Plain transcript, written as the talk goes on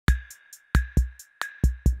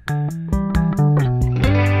I'm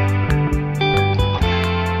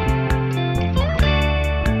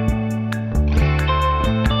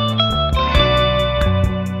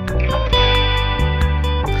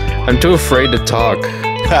too afraid to talk.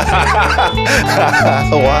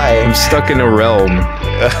 Why? I'm stuck in a realm.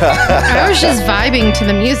 I was just vibing to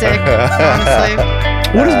the music, honestly.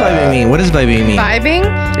 What does vibing mean? What does vibing mean? Vibing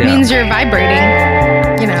means you're vibrating,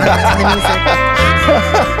 to the music.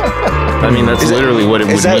 I mean, that's literally what it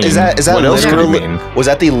would mean. Is that what else could it literal, mean? Was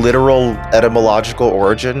that the literal etymological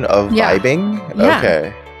origin of vibing? Yeah.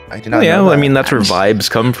 Okay. I did not know well, that. I mean, that's where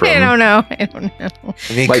vibes come from. I don't know. I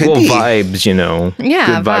mean, Like, well, vibes,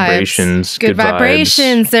 Yeah, good vibrations. Good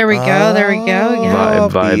vibrations. Vibes. There we go. There we go. Yeah.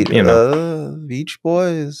 Vibe, Beach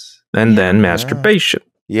Boys. And then masturbation.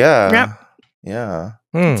 Yeah. Yep. Yeah.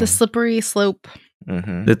 It's a slippery slope.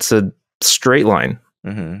 Mm-hmm. It's a straight line.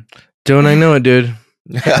 Mm-hmm. Don't I know it, dude?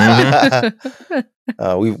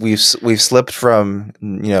 We've slipped from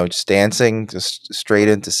just dancing just straight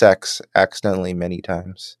into sex accidentally many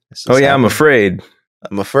times. Oh yeah, I'm afraid.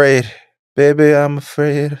 I'm afraid, baby. I'm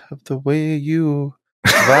afraid of the way you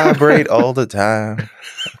vibrate all the time.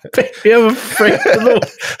 Baby, I'm afraid of the way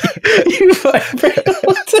you vibrate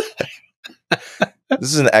all the time.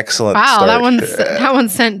 This is an excellent. Wow, start. that one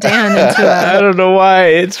sent Dan into I don't know why.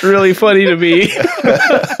 It's really funny to me.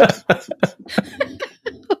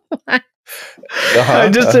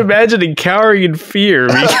 I'm just imagining cowering in fear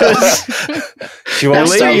because she won't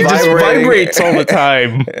stop lady just vibrates all the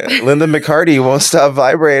time. Linda McCarty won't stop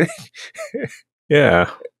vibrating. Yeah,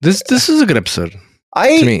 this is a good episode.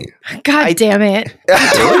 To me. God damn it!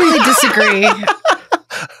 I totally disagree.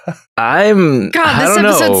 I this don't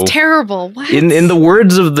episode's know. terrible. What? In the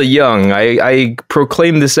words of the young, I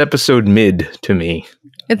proclaim this episode mid to me.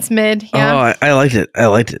 It's mid. Yeah. Oh, I liked it. I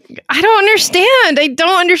liked it. I don't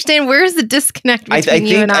understand. Where's the disconnect between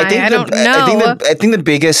you and I? I don't know. I think the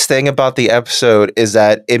biggest thing about the episode is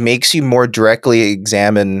that it makes you more directly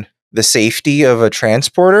examine the safety of a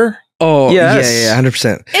transporter. Oh yes. yeah,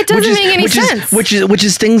 100%. It doesn't make any sense. Which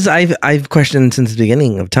is things I've questioned since the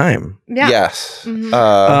beginning of time. Yeah. Yes. Mm-hmm.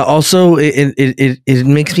 Also, it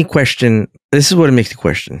makes me question. This is what it makes me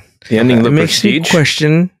question. The ending of the It makes me Prestige.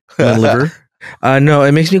 question my liver. No,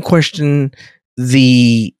 it makes me question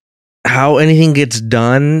how anything gets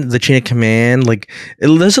done, the chain of command. Like,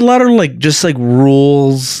 there's a lot of just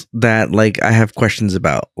rules that I have questions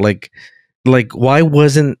about. Like why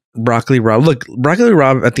wasn't Broccoli Rob? Look, Broccoli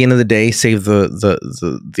Rob at the end of the day saved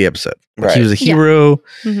the episode. Right. He was a hero.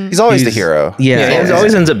 Yeah. Mm-hmm. He's always the hero. Yeah, He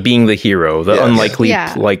always ends up being the hero, the unlikely,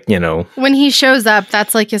 Yeah. When he shows up,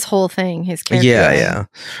 that's his whole thing. His character. Yeah.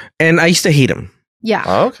 And I used to hate him. Yeah.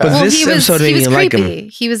 Oh, okay. But this he was episode made me creepy. like him.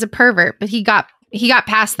 He was a pervert, but he got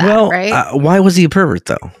past that, Well, right? why was he a pervert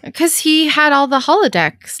though? Because he had all the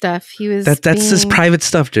holodeck stuff. He was That's his private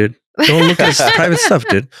stuff, dude. Don't look at his private stuff,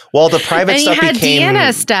 dude. Well, the private and stuff he had became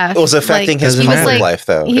Deanna stuff. It was affecting his he was public life,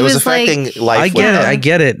 though. he It was was affecting life. I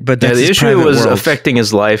get it, but that's the his issue private was world. affecting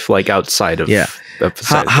his life outside of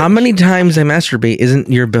How many times I masturbate isn't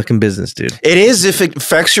your fucking business, dude? It is if it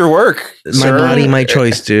affects your work. My body, my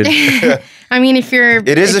choice, dude. I mean, if you're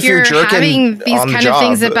jerking having these on the kind of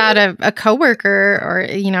things job. about a coworker, or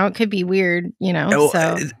it could be weird,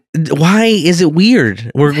 So Why is it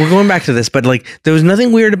weird? We're going back to this, but there was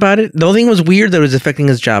nothing weird about it. The only thing was weird that was affecting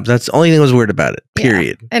his job. That's the only thing that was weird about it.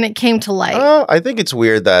 Period. Yeah. And it came to light. I think it's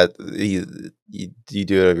weird that you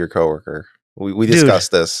do it of your coworker. We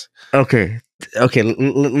discussed this. Okay. Let's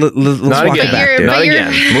Not walk again. it back, dude. Not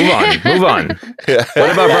again. Move on.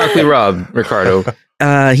 What about Broccoli Rob, Ricardo?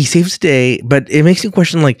 He saves the day, but it makes me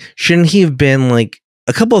question, shouldn't he have been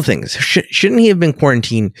a couple of things? Shouldn't he have been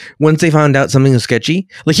quarantined once they found out something was sketchy?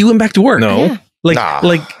 He went back to work. No. Yeah.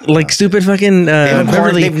 Like stupid fucking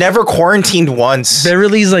Beverly. They've never quarantined once.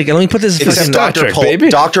 Beverly's let me put this fucking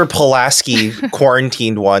Dr. Pulaski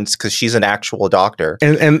quarantined once because she's an actual doctor.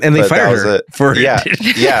 and they fired her for yeah.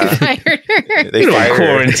 They fired her.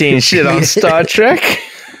 Quarantine shit on Star Trek.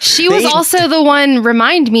 She was also the one,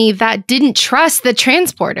 remind me, that didn't trust the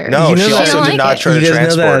transporter. No, she also did not trust the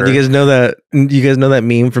transporter. You guys know that? You guys know that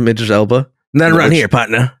meme from Idris Elba? Not around here,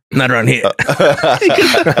 partner. Not around here. I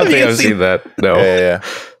don't think I've seen that. No. Yeah.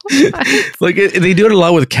 They do it a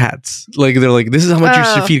lot with cats. They're like, this is how much you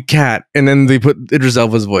should feed a cat, and then they put Idris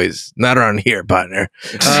Elba's voice. Not around here, partner.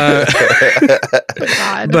 God.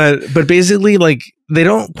 But basically, they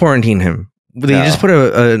don't quarantine him. They just put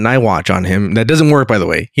an eye watch on him. That doesn't work, by the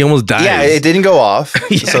way. He almost died. Yeah, it didn't go off.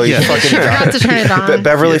 So he fucking forgot to turn it on.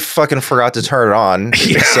 Beverly fucking forgot to turn it on.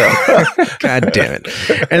 So God damn it.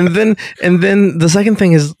 And then the second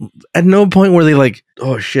thing is, at no point were they like,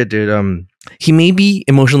 oh shit, dude, he may be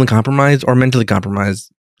emotionally compromised or mentally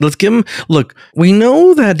compromised. Let's give him, look, we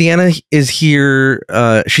know that Deanna is here.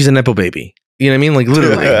 She's a Nepo baby. You know what I mean? Like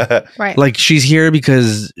literally, right? Like she's here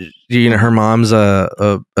because her mom's one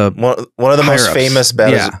of the most famous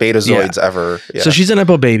betazoids ever. Yeah. So she's a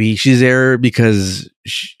Nepo baby. She's there because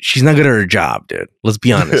she's not good at her job, dude. Let's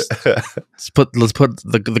be honest. let's put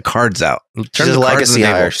the cards out. She's a legacy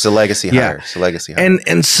hire. She's a legacy hire. She's a legacy hire.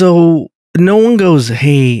 And so no one goes,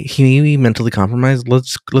 hey, he may be mentally compromised.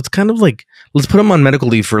 Let's kind of like, let's put him on medical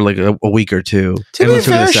leave for like a week or two. To be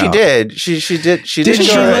fair, she did. She did. She did.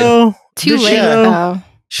 Though? Too late though.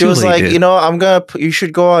 She was like, you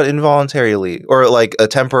should go out involuntarily or like a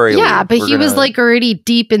temporary leave. Yeah, but he was like already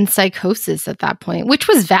deep in psychosis at that point, which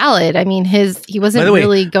was valid. I mean, he wasn't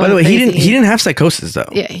really going. By the way, crazy. he didn't have psychosis though.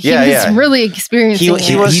 Yeah, he was really experiencing.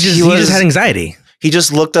 He just had anxiety. He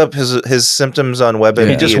just looked up his symptoms on WebMDs.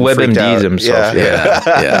 He just WebMDs himself.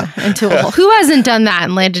 Yeah. Who hasn't done that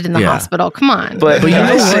and landed in the hospital? Come on. But you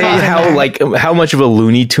know how much of a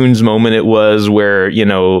Looney Tunes moment it was where,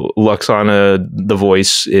 Luxana, the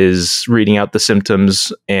voice, is reading out the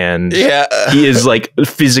symptoms and he is like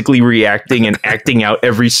physically reacting and acting out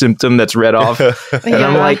every symptom that's read off. And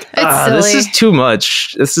I'm like, this is too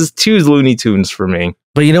much. This is too Looney Tunes for me.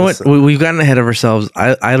 But you know what? We've gotten ahead of ourselves.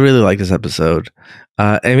 I really like this episode.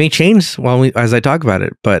 It may change as I talk about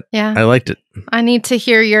it, but I liked it. I need to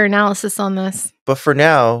hear your analysis on this. But for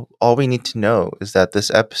now, all we need to know is that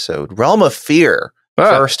this episode, Realm of Fear,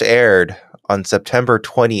 first aired on September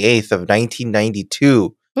 28th of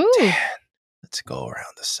 1992. Ooh. Let's go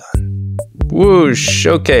around the sun. Whoosh.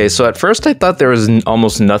 Okay, so at first I thought there was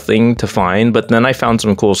almost nothing to find, but then I found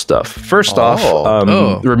some cool stuff. First off,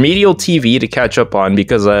 Remedial TV to catch up on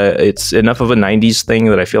because it's enough of a 90s thing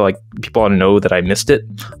that I feel like people ought to know that I missed it.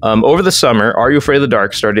 Over the summer, Are You Afraid of the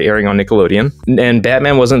Dark started airing on Nickelodeon, and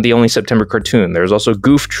Batman wasn't the only September cartoon. There was also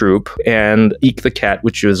Goof Troop and Eek the Cat,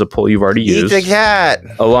 which is a poll you've already used. Eek the Cat!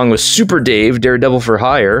 Along with Super Dave, Daredevil for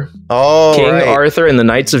Hire, King Arthur and the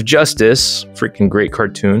Knights of Justice, freaking great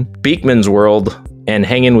cartoon, Beakman's World, and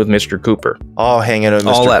Hangin' with Mr. Cooper. Hangin' with Mr.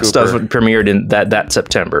 Cooper. All that stuff premiered in that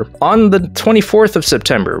September. On the 24th of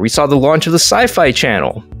September, we saw the launch of the Sci-Fi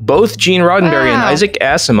Channel. Both Gene Roddenberry and Isaac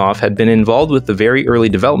Asimov had been involved with the very early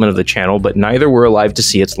development of the channel, but neither were alive to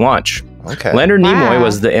see its launch. Okay. Leonard Nimoy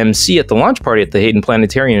was the MC at the launch party at the Hayden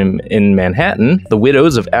Planetarium in Manhattan. The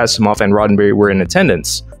widows of Asimov and Roddenberry were in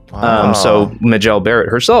attendance. So Majel Barrett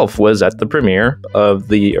herself was at the premiere at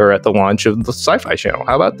the launch of the Sci-Fi Channel.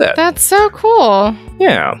 How about that? That's so cool.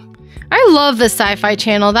 Yeah. I love the Sci-Fi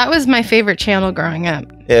Channel. That was my favorite channel growing up.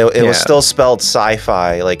 It was still spelled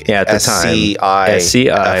sci-fi, like at the time.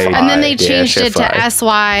 SCI. And then they changed it to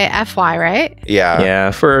SYFY, right? Yeah.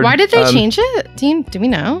 Yeah. Why did they change it? Do we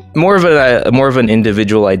know? More of an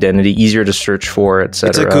individual identity, easier to search for, etc.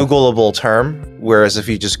 It's a Googleable term, whereas if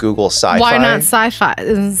you just Google sci-fi, why not sci-fi?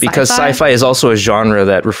 Because sci-fi is also a genre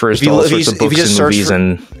that refers to all sorts of books and movies,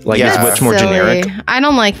 and it's much more generic. I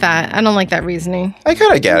don't like that. I don't like that reasoning. I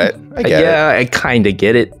kind of get it. I kind of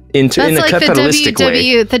get it. That's in a like capitalistic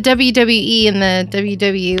way. The WWE and the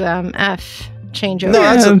WWF changeover.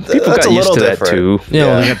 No, people got used to that too.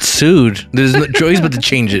 Yeah, they got sued. There's no choice but to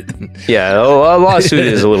change it. Yeah, a lawsuit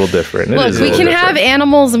is a little different. Look, we can have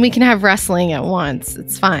animals and we can have wrestling at once.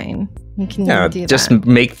 It's fine. We can do just that.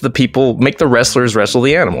 make the wrestlers wrestle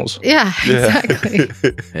the animals. Yeah, exactly.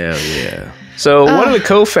 Hell yeah. So one of the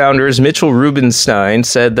co-founders, Mitchell Rubinstein,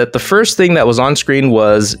 said that the first thing that was on screen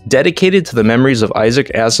was dedicated to the memories of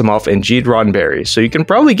Isaac Asimov and Gene Roddenberry. So you can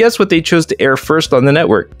probably guess what they chose to air first on the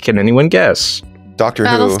network. Can anyone guess? Doctor Who.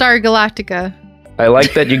 Battlestar Galactica. I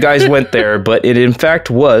like that you guys went there, but it in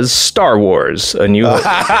fact was Star Wars: A New Hope.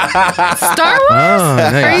 Star Wars? Oh,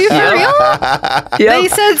 nice. Are you for real? Yeah, They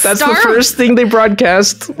said that's Star the first thing they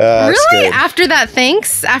broadcast. Really? Good. After that,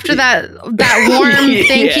 thanks? After that warm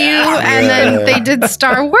thank you, and then they did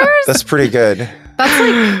Star Wars? That's pretty good. That's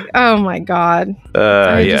like, oh my God.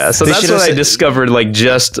 So that's what I discovered like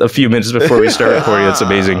just a few minutes before we start recording. It's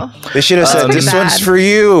amazing. They should have said, this one's for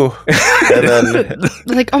you. And then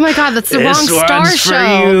Like, oh my God, that's the wrong Star one's Show.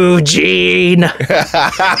 for you, Gene.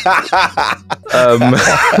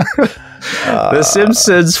 The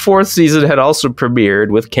Simpsons 4th season had also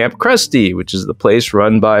premiered with Camp Krusty, which is the place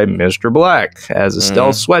run by Mr. Black as a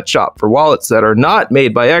stealth sweatshop for wallets that are not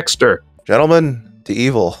made by Exeter. Gentlemen, to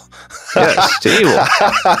evil. Yes, to evil.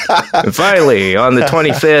 And finally, on the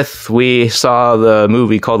 25th, we saw the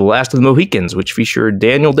movie called The Last of the Mohicans, which featured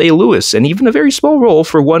Daniel Day-Lewis and even a very small role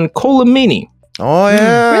for one Colomini. Oh,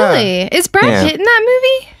 yeah. Really? Is Brad Pitt in that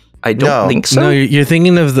movie? I don't think so. No, you're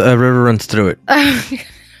thinking of The River Runs Through It.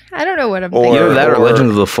 I don't know what I'm thinking. Either that or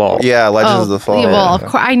Legends of the Fall. Yeah, Legends of the Fall. Well, of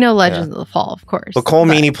course, I know Legends of the Fall, of course. But Cole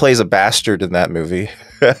Meany plays a bastard in that movie.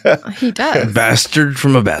 He does. Bastard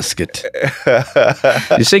from a basket.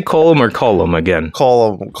 You say column or column again?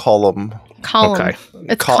 Column. Okay.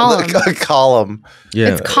 It's column. Column. Yeah.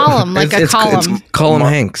 It's column, like a column. It's Column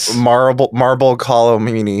Hanks. Marble Column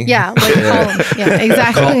Meany. Yeah, like column. Yeah,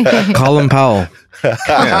 exactly. Colin Powell. By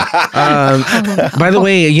the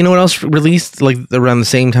way, you know what else released like around the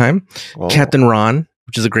same time? Whoa. Captain Ron,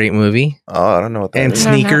 which is a great movie. Oh, I don't know what that and is.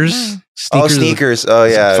 Sneakers. Sneakers. Oh,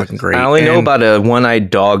 yeah. Fucking great. I only know about a one-eyed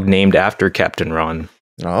dog named after Captain Ron.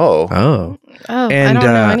 Oh. And, I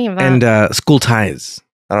don't know any of that. And School Ties.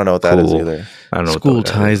 I don't know what that is either. I don't know. School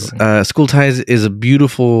Ties. School Ties is a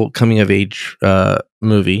beautiful coming of age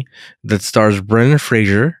movie that stars Brendan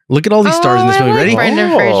Fraser. Look at all these stars in this movie. Ready?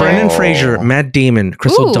 Brendan Fraser, Matt Damon,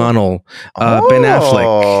 Chris O'Donnell, Ben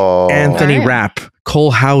Affleck, Anthony Rapp,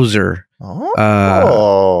 Cole Hauser.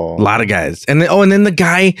 A lot of guys. And then the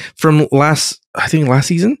guy from last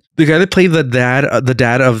season, the guy that played the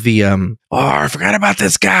dad of the I forgot about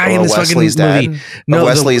this guy in this Wesley's fucking movie. Dad? No,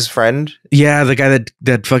 Wesley's friend. Yeah, the guy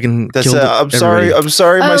that fucking killed I'm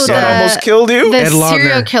sorry, my son almost killed you. The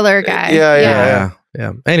serial killer guy. Yeah.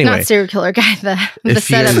 Anyway, not serial killer guy. The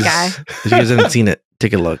setup guy. If you guys haven't seen it,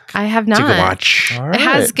 take a look. I have not. Take a watch. It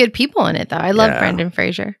has good people in it, though. I love Brendan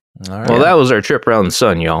Fraser. Well, that was our trip around the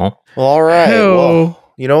sun, y'all. Well, all right. Well,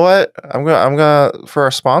 you know what? I'm gonna for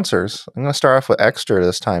our sponsors. I'm gonna start off with Extra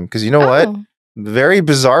this time because you know what? Very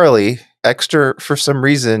bizarrely, Extra for some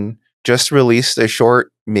reason just released a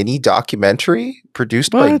short mini documentary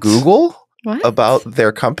produced by Google about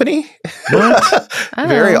their company.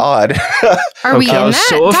 Very odd. Are we in that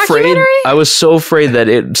documentary? I was so afraid that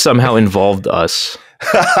it somehow involved us.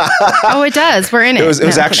 It does. We're in it. It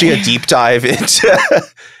was actually a deep dive into.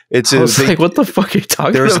 I was like, what the fuck are you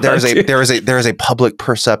talking about? There is a public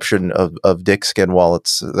perception of dick skin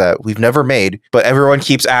wallets that we've never made, but everyone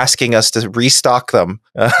keeps asking us to restock them.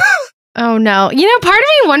 Oh no! You know, part of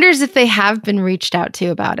me wonders if they have been reached out to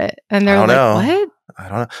about it, and they're like, "What?" I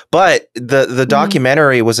don't know. But the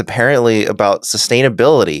documentary was apparently about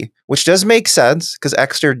sustainability, which does make sense because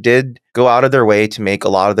Extra did go out of their way to make a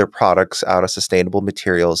lot of their products out of sustainable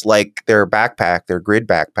materials. Like their backpack, their grid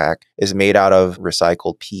backpack is made out of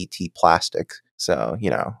recycled PET plastic. So, you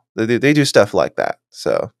know, they do stuff like that.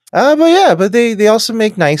 So, but they also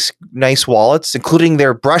make nice wallets, including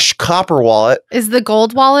their brushed copper wallet. Is the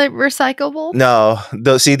gold wallet recyclable? No,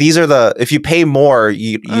 see, these are if you pay more,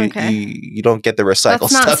 you don't get the recycled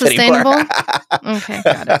stuff That's not sustainable? anymore. Okay,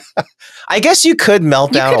 got it. I guess you could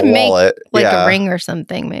melt down a wallet, like a ring or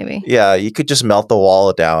something, maybe. Yeah, you could just melt the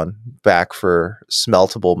wallet down back for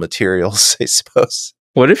smeltable materials, I suppose.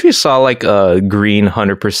 What if you saw like a green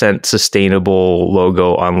 100% sustainable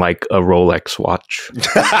logo on like a Rolex watch?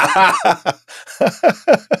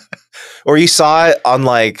 Or you saw it on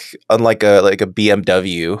like a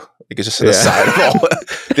BMW. Like it's just the side of all.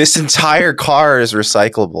 This entire car is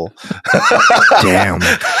recyclable. Damn.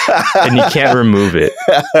 And you can't remove it.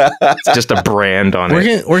 It's just a brand on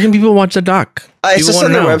it. Where can people watch the doc? It's just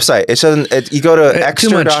on their website. You go to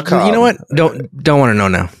extra.com. You know what? Don't want to know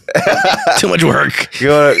now. Too much work.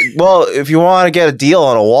 If you want to get a deal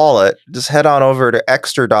on a wallet, just head on over to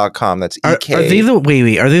extra.com. That's EK. Are they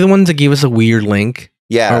the ones that gave us a weird link?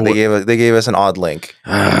 Yeah, they gave us an odd link.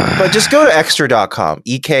 But just go to extra.com,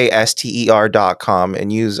 ekster.com,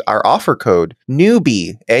 and use our offer code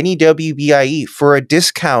Newbie, Newbie, for a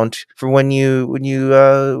discount for when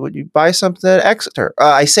you buy something at Extra.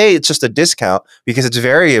 I say it's just a discount because it's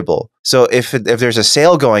variable. So if there's a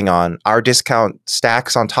sale going on, our discount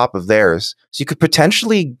stacks on top of theirs. So you could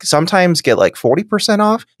potentially sometimes get like 40%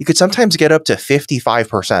 off. You could sometimes get up to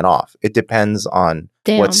 55% off. It depends on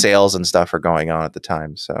what sales and stuff are going on at the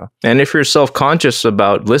time. So, and if you're self-conscious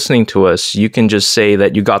about listening to us, you can just say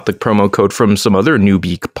that you got the promo code from some other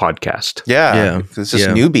Newbie podcast. Yeah. It's just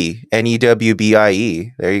Newbie,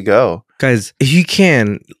 Newbie. There you go. Guys, if you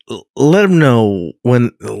can, let them know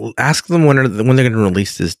ask them when they're going to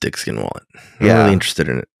release this dick skin wallet. I'm really interested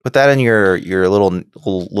in it. Put that in your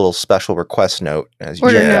little special request note as you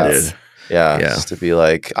did. Yeah, just to be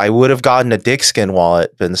like, I would have gotten a dick skin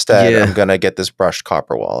wallet, but instead I'm gonna get this brushed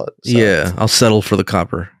copper wallet. So. Yeah, I'll settle for the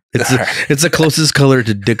copper. It's the closest color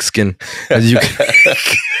to dick skin as you can.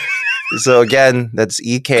 So again, that's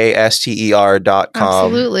ekster.com.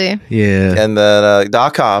 Absolutely. Yeah. And then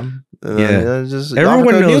 .com. Yeah. Just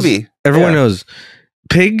everyone knows. Newbie. Everyone knows.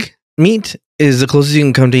 Pig meat is the closest you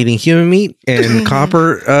can come to eating human meat, and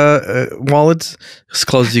copper wallets is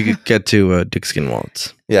close as you could get to dick skin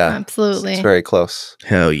wallets. Yeah. Absolutely. It's very close.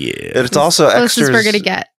 Hell yeah. It's also Extra's. We're going to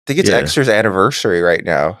get. I think it's Extra's anniversary right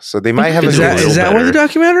now, so they might have. Is that why the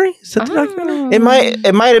documentary? Is that the documentary? It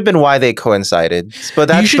might have been why they coincided, but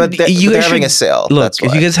that's they're having a sale. Look, that's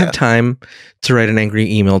if you guys have time to write an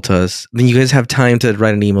angry email to us, then you guys have time to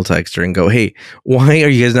write an email to Extra and go, "Hey, why are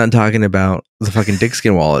you guys not talking about the fucking dick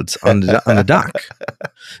skin wallets on the doc?"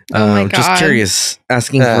 Oh my God. Just curious,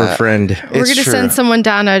 asking for a friend. We're going to send someone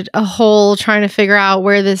down a hole trying to figure out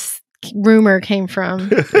where this rumor came from.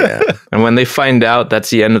 Yeah. And when they find out, that's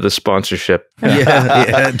the end of the sponsorship.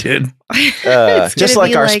 Yeah, dude. Just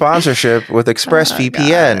like our sponsorship with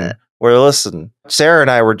ExpressVPN. Where listen, Sarah and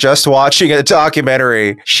I were just watching a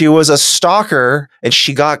documentary. She was a stalker and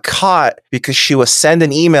she got caught because she was sending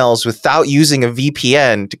emails without using a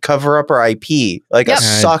VPN to cover up her IP, like a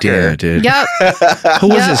sucker. Dude. Yep. Who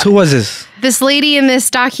was this? This lady in this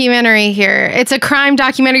documentary here. It's a crime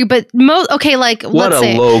documentary, but what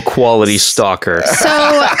a low quality stalker. So,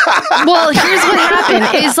 well, here's what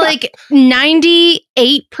happened: is like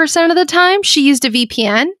 98% of the time she used a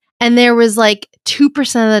VPN, and there was like 2%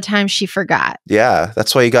 of the time she forgot. Yeah,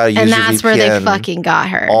 that's why you got to use your VPN. And that's where they fucking got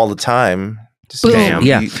her all the time. Boom.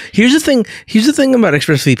 Yeah. Here's the thing about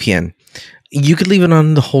ExpressVPN. You could leave it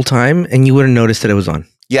on the whole time, and you wouldn't notice that it was on.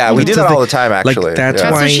 Yeah, we did that all the time, actually. Like, that's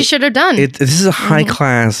what she should have done. This is a high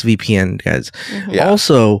class VPN, guys. Yeah.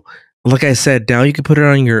 Also, like I said, now you can put it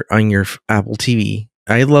on your Apple TV.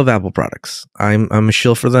 I love Apple products. I'm a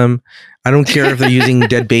shill for them. I don't care if they're using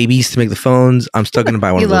dead babies to make the phones. I'm still going to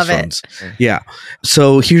buy one of those phones. Yeah.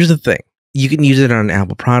 So here's the thing. You can use it on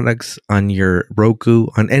Apple products, on your Roku,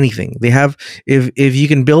 on anything. They have, if you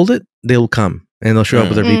can build it, they'll come and they'll show up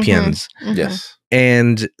with their VPNs. Yes.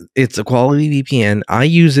 And it's a quality VPN. I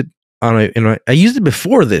use it I used it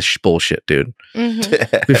before this bullshit, dude.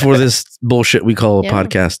 Before this bullshit we call a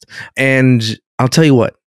podcast. And I'll tell you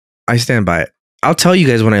what, I stand by it. I'll tell you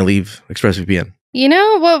guys when I leave ExpressVPN. You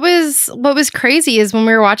know, what was crazy is when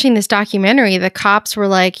we were watching this documentary, the cops were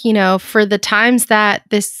like, you know, for the times that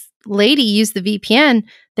this lady used the VPN,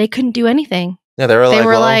 they couldn't do anything. Yeah, they were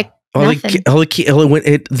like,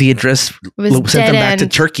 the address sent them back to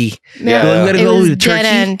Turkey. Yeah, it was to Turkey. Dead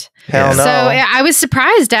end. Hell no. So I was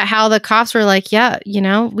surprised at how the cops were like, yeah, you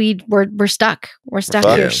know, we're stuck. We're stuck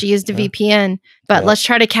here. She used a VPN, but let's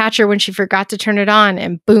try to catch her when she forgot to turn it on,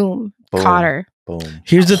 and boom. Caught her. Boom.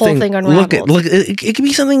 Here's the thing. Look, it could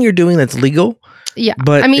be something you're doing that's legal. Yeah,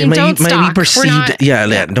 but I mean, don't stalk. Might be perceived. Don't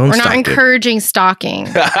we're stalk. We're not encouraging stalking.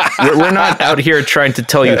 We're not out here trying to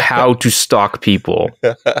tell you how to stalk people.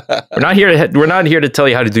 We're not here to tell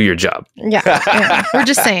you how to do your job. Yeah. We're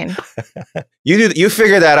just saying. You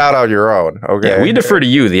figure that out on your own. Okay. Yeah, we defer to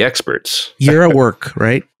you, the experts. You're at work,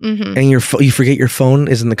 right? And you forget your phone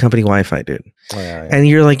is in the company Wi-Fi, dude. And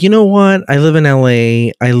you're like, you know what? I live in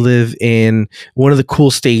LA. I live in one of the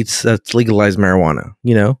cool states that's legalized marijuana.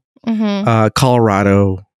 You know.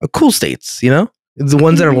 Colorado, cool states, you know, the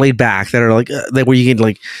ones that are laid back, that are like where you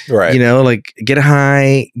can you know, like get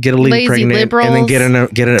high, get a lady pregnant, liberals. And then get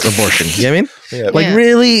an abortion. You know what I mean?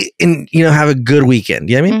 Really, and you know, have a good weekend.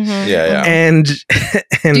 You know what I mean? Yeah. And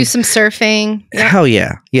do some surfing. Hell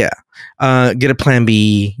yeah. Get a plan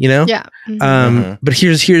B. You know? Yeah. But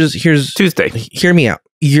here's Tuesday. Hear me out.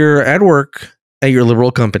 You're at work at your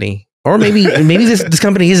liberal company. Or maybe this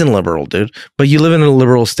company isn't liberal, dude. But you live in a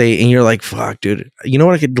liberal state, and you're like, "Fuck, dude. You know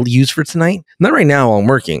what I could use for tonight? Not right now while I'm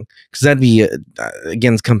working, because that'd be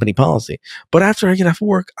against company policy. But after I get off of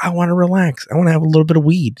work, I want to relax. I want to have a little bit of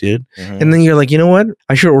weed, dude." And then you're like, "You know what?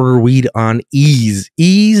 I should order weed on ease.com."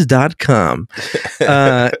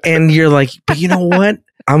 And you're like, "But you know what?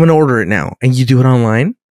 I'm gonna order it now." And you do it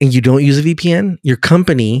online, and you don't use a VPN. Your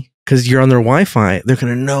company, because you're on their Wi-Fi, they're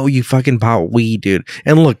gonna know you fucking bought weed, dude.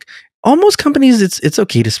 And look. Almost companies, it's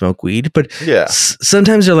okay to smoke weed, but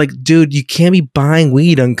sometimes they're like, dude, you can't be buying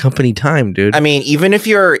weed on company time, dude. I mean, even if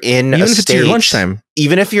you're in a state, it's lunchtime,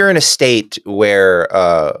 even if you're in a state where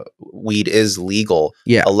weed is legal,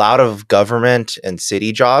 a lot of government and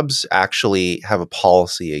city jobs actually have a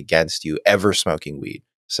policy against you ever smoking weed.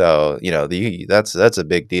 So you know, that's a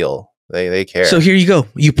big deal. They care. So here you go.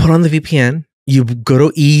 You put on the VPN. you go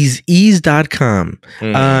to ease.com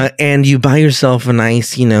and you buy yourself a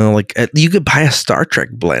nice, you could buy a Star Trek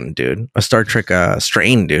blend, dude. A Star Trek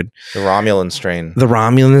strain, dude. The Romulan strain. The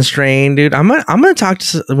Romulan strain, dude. I'm gonna talk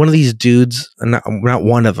to one of these dudes, not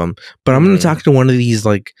one of them, but I'm gonna talk to one of these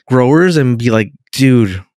like growers and be like,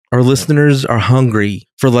 dude, our listeners are hungry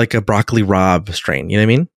for like a broccoli Rob strain. You know what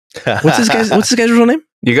I mean? What's this guy's real name?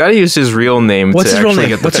 You got to use his real name. What's his real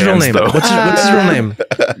name? What's his real name?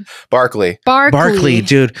 Barclay. Barclay,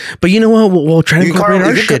 dude. But you know what? We'll try to incorporate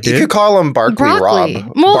our shit, dude. You could call him Barclay Rob.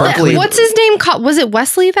 Well, Barclay. what's his name called? Was it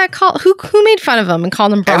Wesley that called? Who made fun of him and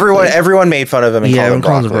called him Broccoli? Everyone made fun of him and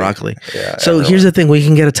called him Broccoli. Yeah, so here's the thing: we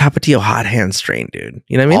can get a Tapatio hot hand strain, dude.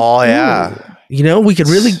 You know what I mean? Oh yeah. Ooh. You know, we could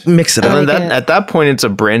really mix it up. And at that point, it's a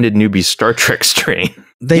branded Newbie Star Trek strain.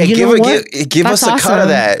 Give us a cut of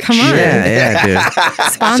that. Come on. Yeah, dude.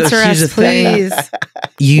 Sponsor us, please.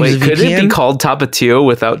 Wait, could it be called Tapatio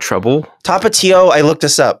without trouble? Tapatio, I looked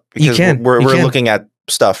this up because we're looking at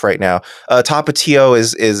stuff right now. Tapatio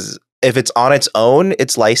is if it's on its own,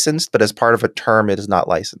 it's licensed, but as part of a term, it is not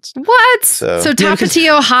licensed. What? So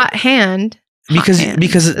Tapatio hot hand. Because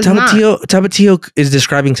Tapatio is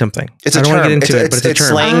describing something. It's a term. I don't want to get into it, but it's a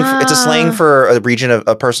term. It's a slang for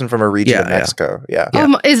a person from a region of Mexico. Yeah.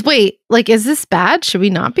 Is this bad? Should we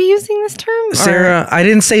not be using this term? Sarah, I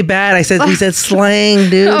didn't say bad. We said slang,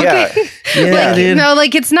 dude. Okay. Yeah, dude. No,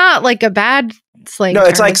 it's not like a bad slang. No,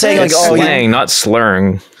 it's like saying slang, not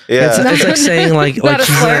slurring. Yeah, it's like saying like a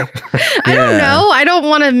slur. I don't know. I don't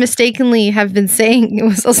want to mistakenly have been saying it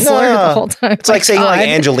was a slur the whole time. It's like saying like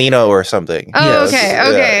Angelino or something. Oh,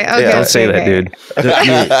 okay. Don't say that, dude.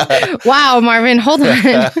 Wow, Marvin, hold on.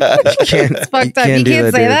 It's fucked up. You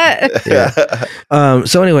can't say that. Yeah.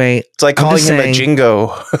 So anyway, it's like calling him a jingo.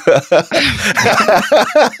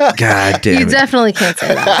 God damn. You definitely can't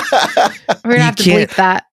say that. We're gonna have to bleep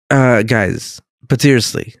that. Guys. But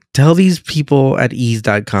seriously, tell these people at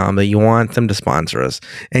ease.com that you want them to sponsor us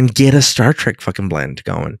and get a Star Trek fucking blend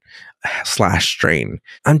going /strain.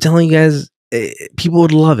 I'm telling you guys, people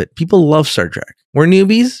would love it. People love Star Trek. We're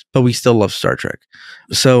newbies, but we still love Star Trek.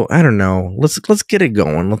 So I don't know. Let's get it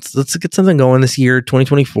going. Let's get something going this year,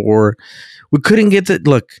 2024. We couldn't get to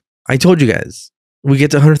look. I told you guys, we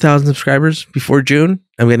get to 100,000 subscribers before June.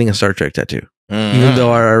 I'm getting a Star Trek tattoo, even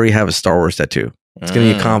though I already have a Star Wars tattoo. It's going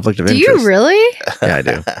to be a conflict of interest. Do you really? Yeah, I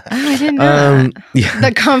do. Oh, I didn't know that. Yeah.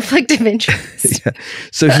 The conflict of interest. Yeah.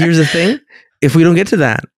 So here's the thing. If we don't get to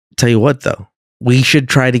that, tell you what, though, we should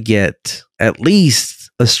try to get at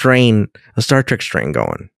least a Star Trek strain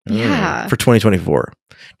going. Yeah. For 2024.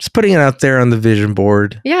 Just putting it out there on the vision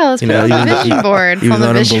board. Yeah, let's put it on the vision board. Even though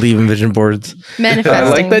I don't believe in vision boards. Manifesting. I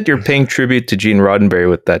like that you're paying tribute to Gene Roddenberry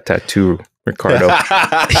with that tattoo, Ricardo.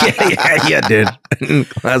 yeah, dude.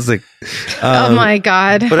 Classic. Oh my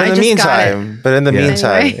God. But in the meantime,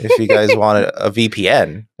 if you guys want a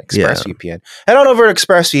VPN, ExpressVPN, head on over to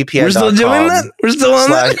ExpressVPN.com. We're still doing that? We're still on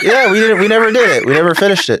that? Yeah, we never did it. We never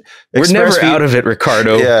finished it. We're never out of it,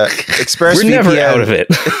 Ricardo. Yeah, ExpressVPN. We're never out of it.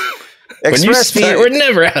 We're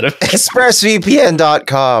never out of it.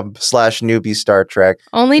 ExpressVPN.com/newbie Star Trek.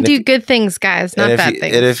 Only do good things, guys, not bad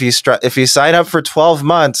things. And if you sign up for 12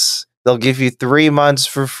 months, they'll give you 3 months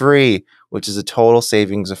for free, which is a total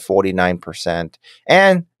savings of 49%.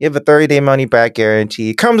 And you have a 30-day money-back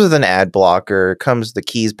guarantee. Comes with an ad blocker. Comes with the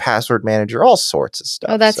keys, password manager, all sorts of stuff.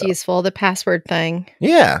 Oh, that's useful. The password thing.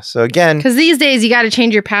 Yeah. So again, because these days you got to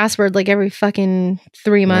change your password like every fucking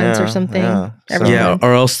 3 months or something. Yeah.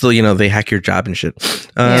 Or else they hack your job and shit.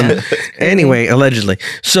 Anyway, allegedly.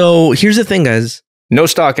 So here's the thing, guys. No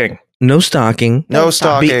stalking.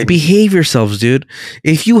 Behave yourselves, dude.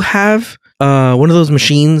 If you have one of those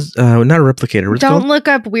machines, not a replicator. Don't look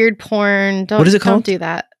up weird porn. What is it called? Don't do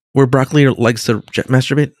that. Where Barclay likes to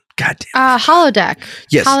masturbate. God damn. Holodeck.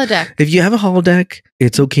 Yes. Holodeck. If you have a holodeck,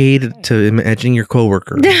 it's okay to imagine your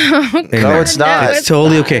coworker. No, it's not. It's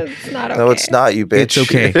totally okay. It's not okay. No, it's not, you bitch. It's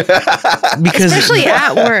okay. Because especially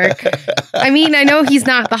at work. I mean, I know he's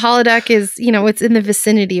not. The holodeck is, it's in the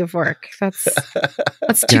vicinity of work. That's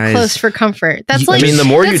too close for comfort. That's like. I mean, the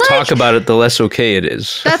more you talk about it, the less okay it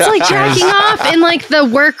is. That's like jacking off in like the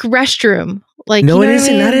work restroom. Like, no, it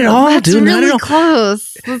isn't. Not at all, that's dude. Really not at all.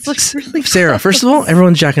 Close. That's like really Sarah, close. first of all,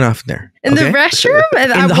 everyone's jacking off in there. In the restroom? In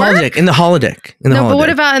the holodeck. But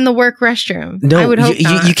what about in the work restroom? No, I would hope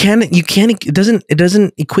not. You can't. It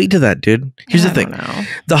doesn't equate to that, dude. Here's the thing.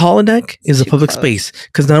 The holodeck is a public space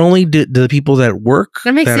because not only do the people that work,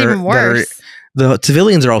 that makes it even worse. The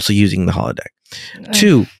civilians are also using the holodeck.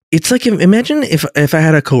 2, It's like, imagine if I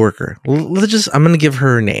had a coworker. I'm gonna give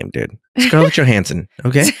her a name, dude. Scarlett Johansson.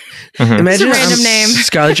 Okay. Imagine it's a random name.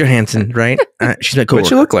 Scarlett Johansson, right? She's my coworker. What'd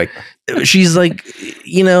she look like? She's like,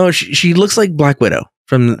 she looks like Black Widow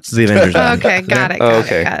from the Avengers. Okay, got it.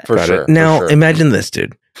 Got it. For sure. Now imagine this,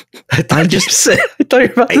 dude. I thought you were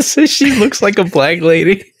about to say she looks like a black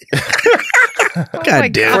lady.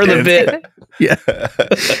 God damn, for the bit. Yeah.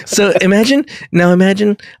 So imagine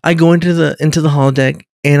I go into the holodeck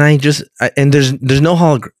and and there's no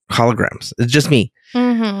holograms. It's just me.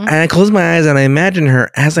 And I close my eyes and I imagine her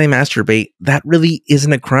as I masturbate. That really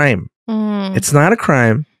isn't a crime. It's not a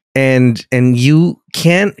crime. And you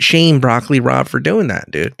can't shame Broccoli Rob for doing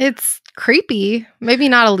that, dude. It's creepy. Maybe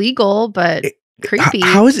not illegal, but creepy.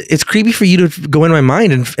 How is it? It's creepy for you to go in my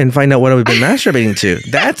mind and find out what I've been masturbating to.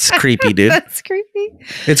 That's creepy, dude. That's creepy.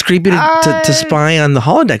 It's creepy to spy on the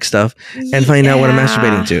holodeck stuff and find out what I'm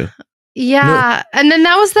masturbating to. Yeah. And then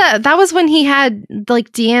that was when he had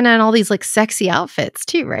like Deanna and all these like sexy outfits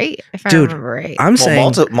too, right? If I remember right. I'm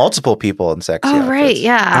saying multiple people in sexy outfits. right,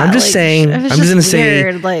 yeah. I'm just saying, I'm just gonna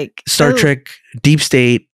say like Star Trek, Deep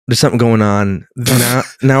State, there's something going on.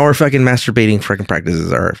 Now our fucking masturbating freaking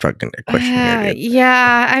practices are fucking a question here, dude.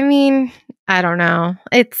 Yeah, I mean, I don't know.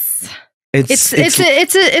 It's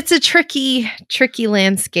a tricky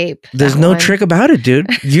landscape. There's no trick about it, dude.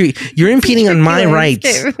 You're impeding on my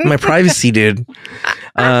rights, my privacy, dude.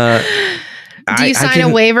 Do you sign a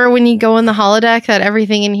waiver when you go in the holodeck that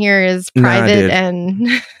everything in here is private and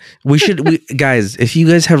guys, if you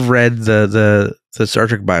guys have read the Star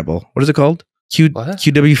Trek Bible, what is it called?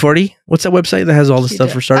 QW40? What's that website that has all the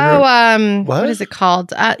stuff for Star Trek? What is it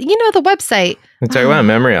called? The website. You're talking about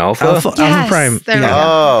Memory Alpha? Alpha Prime.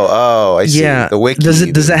 I see. Yeah. The wiki.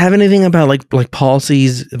 Does that have anything about like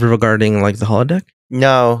policies regarding like the holodeck?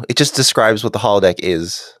 No, it just describes what the holodeck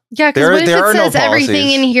is. Yeah, because what if it says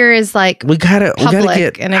everything in here is like we gotta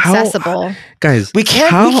get and accessible? Guys, we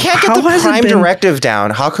can't get the Prime Directive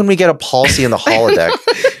down. How can we get a policy in the holodeck?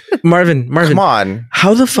 Marvin, come on.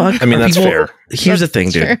 How the fuck? I mean, that's fair. Here's the thing,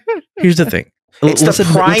 dude. Here's the thing. It's the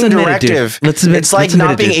Prime Directive. It's like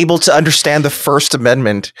not being able to understand the First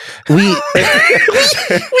Amendment. We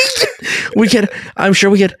get. I'm sure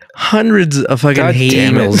we get hundreds of fucking hate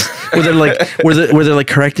emails where they're like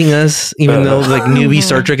correcting us, even though like Newbie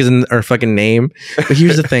Star Trek is in our fucking name. But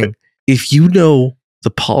here's the thing: if you know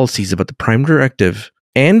the policies about the Prime Directive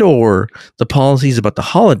and or the policies about the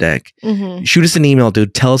holodeck, shoot us an email,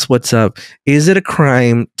 dude. Tell us what's up. Is it a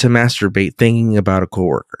crime to masturbate thinking about a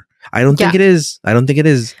coworker? I don't think it is. I want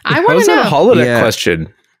to know. A holodeck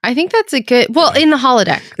question. I think that's a good. Well, in the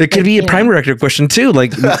holodeck, it could be a Prime Directive question too.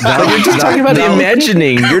 Like you're just talking about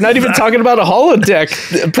imagining. You're not even talking about a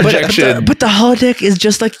holodeck projection. But the holodeck is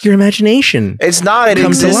just like your imagination. It's not. It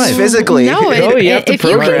exists physically. No, you have to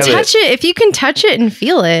program it. If you can touch it and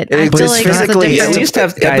feel it, I feel like physically. At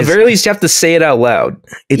the very least, you have to say it out loud.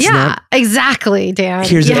 Exactly, Dan.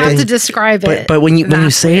 You have to describe it. But when you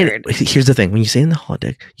say it, here's the thing: when you say it in the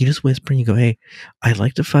holodeck, you just whisper and you go, "Hey, I'd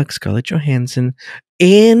like to fuck Scarlett Johansson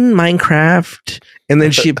in Minecraft," and then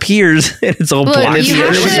she appears and it's all blocky.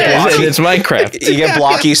 It's Minecraft. You get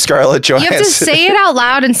blocky Scarlett Johansson. You have to say it out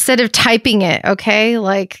loud instead of typing it. Okay,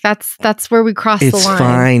 like that's where we cross the line. It's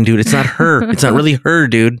fine, dude. It's not her. It's not really her,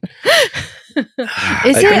 dude.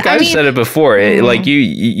 I think I've said it before. Like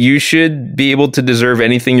you should be able to deserve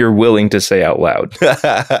anything you're willing to say out loud.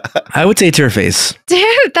 I would say to her face.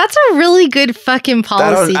 Dude, that's a really good fucking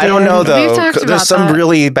policy. I don't know though. There's some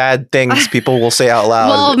really bad things people will say out loud.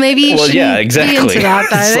 Well, maybe you should exactly.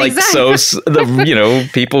 It's like so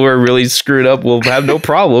people who are really screwed up will have no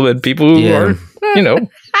problem, and people who are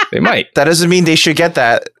they might. That doesn't mean they should get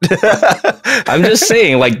that. I'm just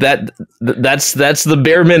saying, like that's the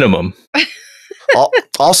bare minimum.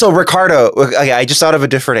 Also, Ricardo, I just thought of a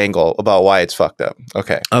different angle about why it's fucked up.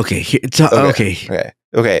 Okay. In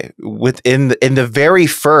the very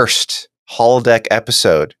first holodeck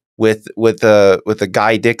episode with the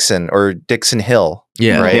guy Dixon or Dixon Hill,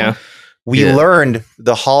 right? Yeah. We learned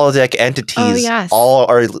the holodeck entities all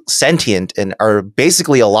are sentient and are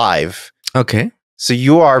basically alive. Okay. So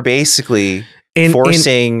you are basically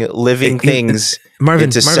forcing living things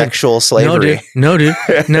into sexual slavery. No, dude.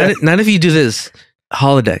 Not if you do this.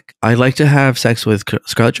 holodeck. I'd like to have sex with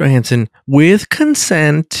Scarlett Johansson with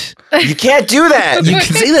consent. You can't do that. You can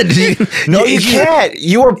say that. No, you can't.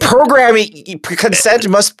 You are programming. Consent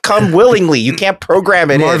must come willingly. You can't program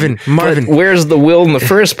it. Marvin. But where's the will in the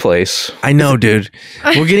first place? I know, dude.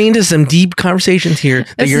 We're getting into some deep conversations here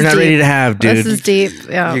that you're not ready to have, dude. This is deep.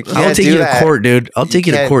 Yeah. I'll take you to court, dude. I'll take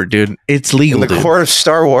you to court, dude. It's legal, in the court of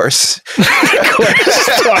Star Wars.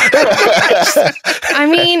 I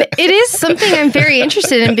mean, it is something I'm very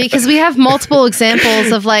interested in because we have multiple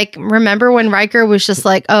examples of like, remember when Riker was just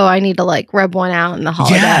like, oh, I need to like rub one out in the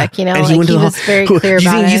holodeck, you know, and like he was very clear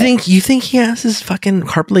about it. You think he asks his fucking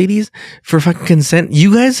harp ladies for fucking consent?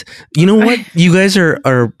 You guys, you know what? You guys are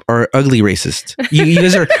ugly racist. You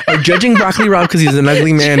guys are judging Broccoli Rob because he's an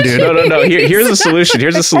ugly man, dude. No. Here's a solution.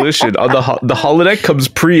 The holodeck comes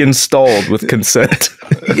pre-installed with consent.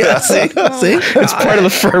 Yeah, see, it's part of the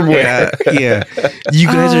firmware. Yeah. You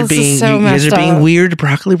guys are being weird to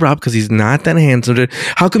Broccoli Rob because he's not that handsome. Dude.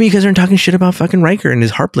 How come you guys aren't talking shit about fucking Riker and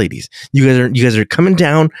his harp ladies? You guys are coming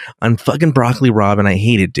down on fucking Broccoli Rob, and I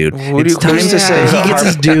hate it, dude. It's time to say he gets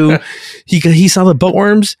his due. He saw the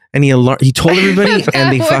bookworms and he told everybody,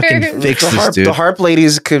 and they fucking fixed this, dude. The harp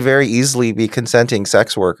ladies could very easily be consenting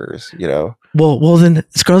sex workers, you know. Well, then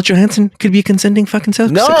Scarlett Johansson could be a consenting fucking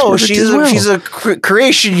sex worker. She's a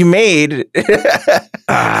creation you made.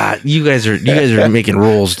 You guys are making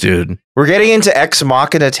rules, dude. We're getting into Ex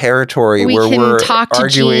Machina territory where we're talk to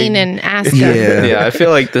arguing Jean and ask her. Yeah, I feel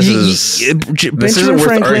like this isn't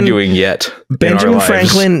worth arguing yet. Benjamin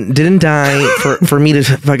Franklin didn't die for me to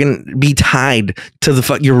fucking be tied to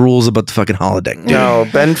the your rules about the fucking holodeck. No,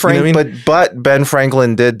 but Ben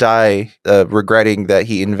Franklin did die regretting that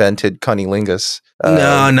he invented cunnilingus.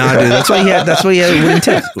 No, dude. That's why he had wooden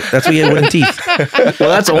teeth. That's why he had wooden teeth. Well,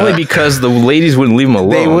 that's only because the ladies wouldn't leave him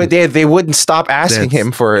alone. They wouldn't stop asking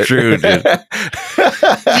him for it. True, dude.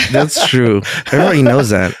 That's true. Everybody knows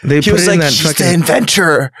that. He was like, he's the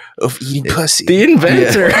inventor of eating pussy. The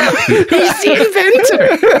inventor. Yeah. He's the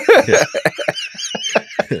inventor.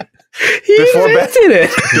 He invented it.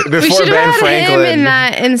 We should have had him in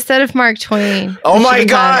that instead of Mark Twain. Oh my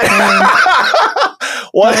God.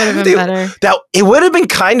 What? That would have been better. It would have been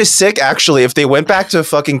kind of sick, actually, if they went back to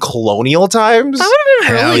fucking colonial times. That would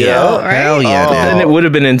have been really cool, right? Hell yeah. Then it would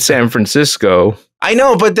have been in San Francisco. I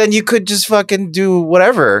know, but then you could just fucking do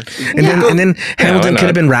whatever. And then Hamilton could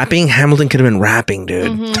have been rapping. Hamilton could have been rapping,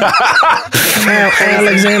 dude. Mm-hmm.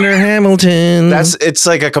 Alexander Hamilton. It's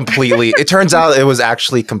like a completely. It turns out it was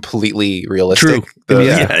actually completely realistic. True.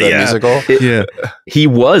 The musical. He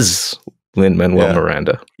was Lin-Manuel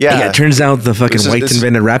Miranda. Yeah. It turns out the fucking whites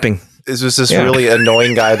invented rapping. This was this really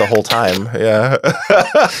annoying guy the whole time. Yeah.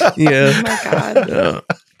 Yeah. Oh my God.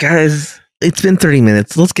 Guys. It's been 30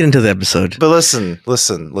 minutes. Let's get into the episode. But listen.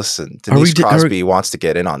 Denise Crosby wants to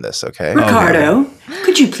get in on this, okay? Ricardo,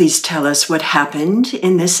 could you please tell us what happened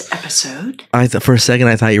in this episode? For a second,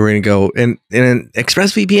 I thought you were going to go and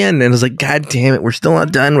ExpressVPN, and I was like, God damn it, we're still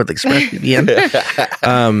not done with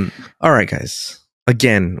ExpressVPN. All right, guys.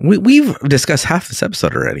 Again, we've discussed half this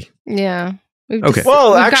episode already. Yeah.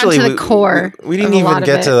 Well, actually, to the core. We didn't even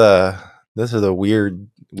get to the weird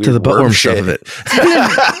to the buttworm stuff of it.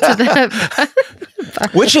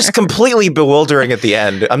 Which is completely bewildering at the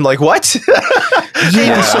end. I'm like, what?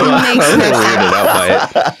 Yeah, so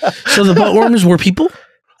the buttworms were people?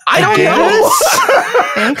 I don't know.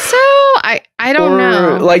 Think so? I don't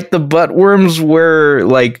know. Like the buttworms were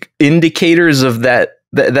like indicators of that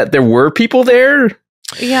there were people there.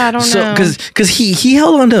 Yeah, I don't know. Because he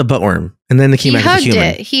held onto a buttworm and then they came back as a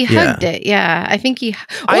human. He hugged it. Yeah, I think he. Or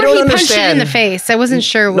I don't he understand. punched it in the face. I wasn't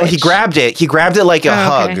sure which. No, he grabbed it. He grabbed it like a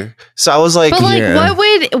hug. Okay. So I was like, but like,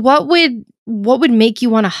 what would make you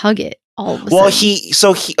want to hug it all of a sudden?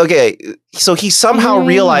 So he somehow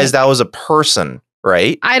realized that was a person,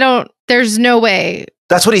 right? There's no way.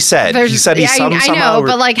 That's what he said. He said he somehow. I know,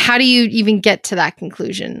 but like, how do you even get to that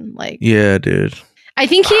conclusion? Like, yeah, dude. I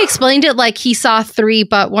think he explained it like he saw 3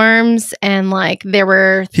 buttworms and like there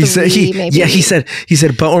were 3 maybe. Yeah, he said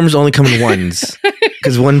buttworms only come in ones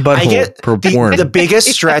because one butthole per worm. The biggest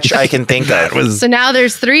stretch I can think of was so now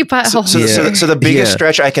there's 3 buttholes. So the biggest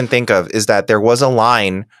stretch I can think of is that there was a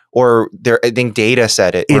line, or I think Data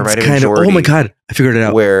said it. It's kind of, oh my God, I figured it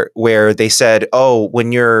out. Where they said, oh,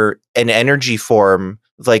 when you're an energy form,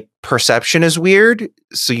 like perception is weird,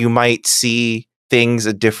 so you might see things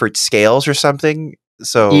at different scales or something.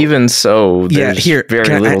 So even so, there's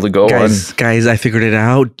very little to go on. Guys, I figured it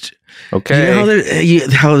out. Okay. You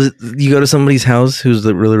know how you go to somebody's house who's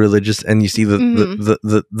really religious and you see the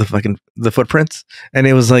fucking the footprints, and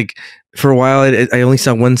it was like for a while I only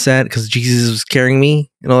saw one set because Jesus was carrying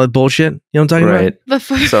me and all that bullshit. You know what I'm talking about?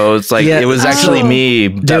 So it's like it was actually me.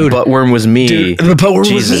 That buttworm was me. Dude, the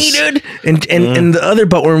buttworm was me, dude. And the other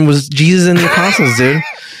buttworm was Jesus and the apostles, dude.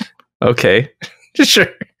 Okay, sure.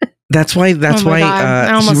 That's why.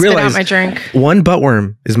 I almost he spit out realized my drink. one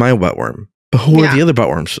buttworm is my buttworm, but who are the other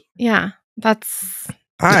buttworms? Yeah, that's.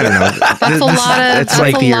 I don't know. That's a lot of. That's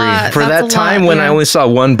my theory. For that time when I only saw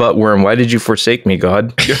one buttworm, why did you forsake me,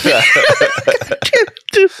 God?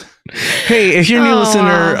 Hey, if you're a new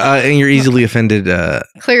listener and you're easily offended,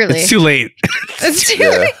 clearly it's too late. It's too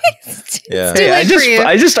late. Yeah. It's too late for you.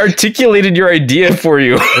 I just articulated your idea for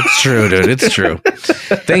you. It's true, dude. It's true.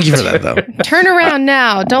 Thank you for that, though. Turn around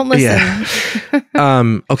now. Don't listen.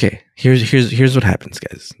 Yeah. Okay. Here's what happens,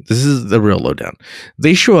 guys. This is the real lowdown.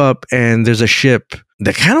 They show up and there's a ship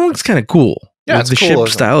that kind of looks kind of cool. Yeah, it's the cool,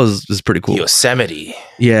 ship style is pretty cool. Yosemite.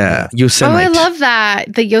 Yeah, Yosemite. Oh, I love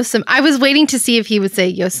that. The Yosemite. I was waiting to see if he would say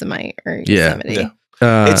Yosemite or Yosemite. Yeah.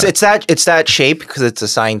 It's that shape because it's a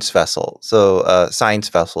science vessel. So science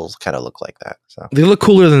vessels kind of look like that. So they look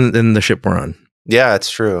cooler than the ship we're on. Yeah,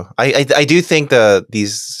 it's true. I do think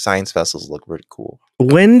these science vessels look really cool.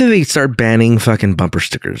 When do they start banning fucking bumper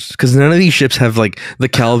stickers? Because none of these ships have like the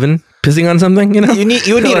Calvin pissing on something. You know,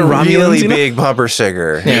 you would need a really big bumper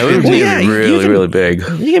sticker. Yeah, it would be really big.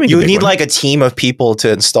 You would need like a team of people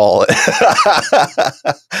to install it.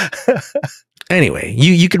 Anyway,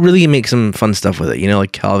 you could really make some fun stuff with it. You know,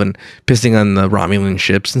 like Calvin pissing on the Romulan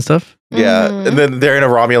ships and stuff. Yeah, and then they're in a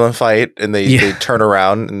Romulan fight, and they turn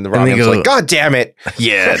around, and the Romulan's like, "God damn it!"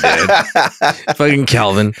 Yeah, dude. Fucking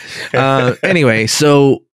Calvin. Anyway,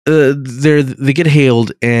 so they get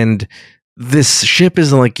hailed, and this ship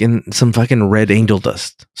is like in some fucking red angel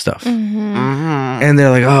dust stuff, and they're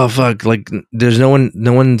like, "Oh fuck!" Like, there's no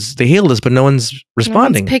one's. They hailed us, but no one's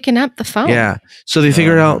responding. No one's picking up the phone. Yeah, so they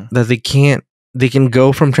figured out that they can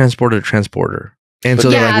go from transporter to transporter. And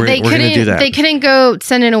so they're like, we're going to do that. They couldn't go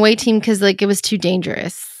send an away team because like it was too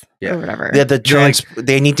dangerous or whatever. Yeah,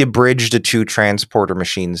 they need to bridge the two transporter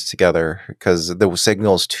machines together because the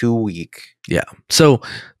signal's too weak. Yeah. So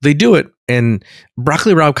they do it, and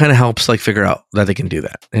Barclay Rob kind of helps like figure out that they can do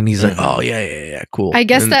that. And he's like, oh, yeah, cool. I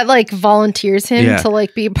guess that like volunteers him to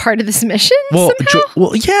like be a part of this mission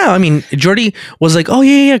somehow? Yeah. I mean, Jordy was like, oh,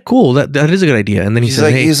 yeah, cool. That is a good idea. And then he's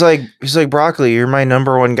like, hey. He's like, Barclay, you're my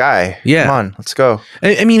number one guy. Yeah. Come on, let's go.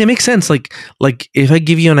 I mean, it makes sense. Like if I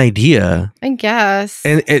give you an idea. I guess.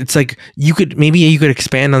 And it's like, you could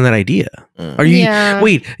expand on that idea. Are you,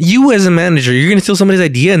 wait, you as a manager, you're going to steal somebody's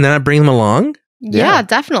idea and then not bring them along? Yeah,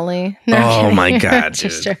 definitely. No, oh my God.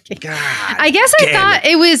 Just joking. God, I guess I thought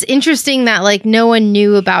it was interesting that like no one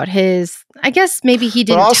knew about his. I guess maybe he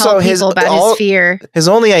didn't tell people about his fear. His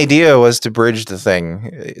only idea was to bridge the thing.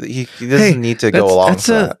 He doesn't need to go along with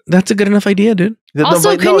that. That's a good enough idea, dude.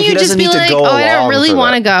 Also, couldn't you just be like, oh, I don't really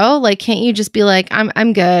want to go? Like, can't you just be like,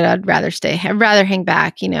 I'm good. I'd rather stay. I'd rather hang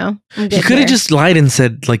back, you know? He could have just lied and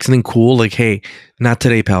said like something cool, like, hey, not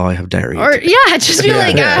today, pal. I have diarrhea. Or just be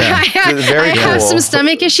like, I have some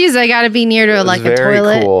stomach issues. I got to be near to like a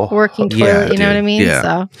toilet, working toilet. You know what I mean? Yeah.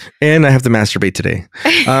 So, and I have to masturbate today.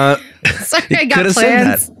 Sorry, I got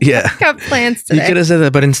plans. Yeah, got plans today. He could have said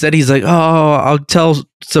that, but instead he's like, "Oh, I'll tell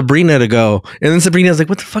Sabrina to go." And then Sabrina's like,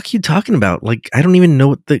 "What the fuck are you talking about? Like, I don't even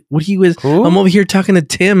know what he was. Cool. I'm over here talking to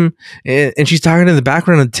Tim, and she's talking in the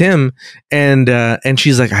background of Tim, and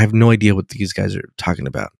she's like, I have no idea what these guys are talking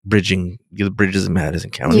about. Bridging the Bridges and Madison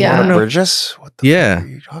County. Yeah, I don't know. Bridges. What the fuck are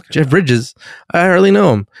you talking Jeff about? Bridges. I hardly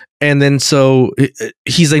know him. And then so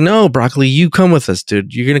he's like, "No, Barclay, you come with us,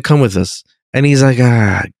 dude. You're gonna come with us." And he's like,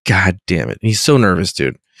 God damn it. He's so nervous,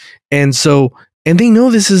 dude. And they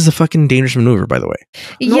know this is a fucking dangerous maneuver, by the way.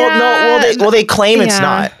 Yeah. Well, they claim it's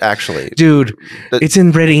not, actually. Dude, it's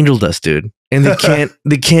in red angel dust, dude. And they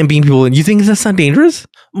can't beam people in. You think that's not dangerous?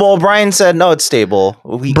 Well, Brian said, no, it's stable.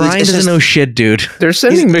 Brian doesn't know shit, dude. They're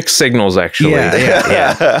sending mixed signals, actually.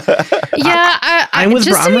 I'm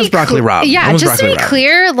with Barclay Rob. Yeah, just to be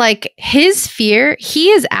clear, like his fear, he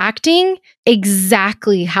is acting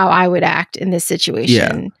exactly how I would act in this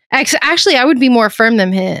situation. Yeah. Actually, I would be more firm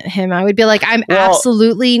than him. I would be like, I'm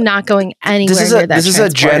absolutely not going anywhere near that. This is a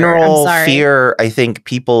general fear I think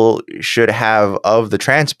people should have of the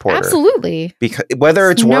transporter. Absolutely. Because whether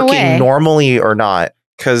it's working normally or not,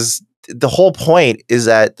 because the whole point is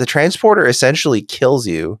that the transporter essentially kills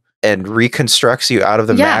you and reconstructs you out of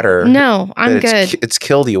the matter. No, I'm good. It's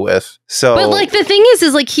killed you with. So, but like the thing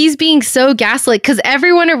is like he's being so gaslit because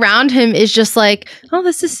everyone around him is just like, oh,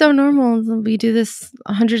 this is so normal. We do this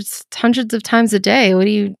hundreds of times a day. What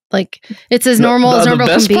do you like? It's as normal as normal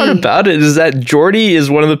can be. The best part about it is that Geordi is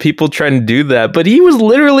one of the people trying to do that, but he was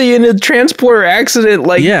literally in a transporter accident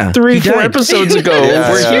like 3-4 episodes ago,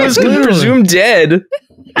 where he was presumed dead.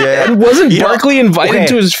 Yeah. And wasn't Barclay invited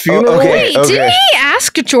to his funeral? Wait, didn't he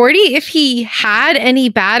ask Geordi if he had any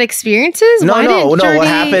bad experiences? No. What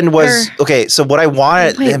happened was, so what I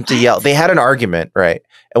wanted him to yell, they had an argument, right?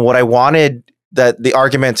 And what I wanted that the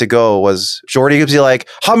argument to go was Geordi would be like,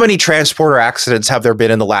 how many transporter accidents have there been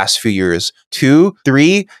in the last few years? 2,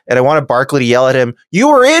 3? And I wanted Barclay to yell at him, you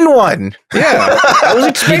were in one. Yeah. I was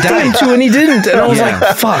expecting him to and he didn't. And I was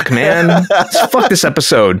like, fuck, man. Fuck this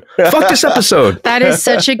episode. Fuck this episode. That is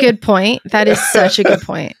such a good point. That is such a good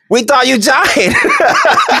point. We thought you died.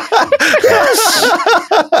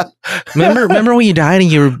 Remember when you died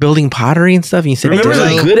and you were building pottery and stuff? And you said, remember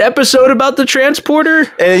the good episode about the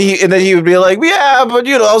transporter? And then he would be like, yeah, but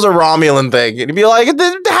that was a Romulan thing. And he'd be like, it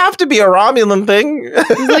didn't have to be a Romulan thing.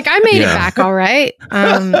 He's like, I made it back all right.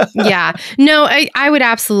 No, I would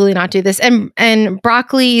absolutely not do this. And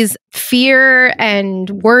Barclay's fear and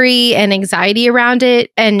worry and anxiety around it,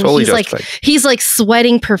 and totally he's like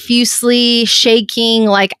sweating profusely, shaking,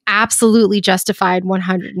 like absolutely justified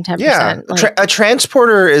 110%. Yeah, a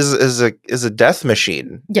transporter is a death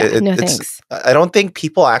machine. Yeah, no thanks. I don't think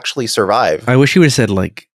people actually survive. I wish he would have said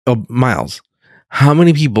like, oh, Miles, how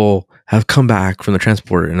many people have come back from the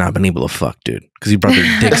transporter and not been able to fuck, dude? Because you brought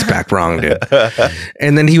their dicks back wrong, dude.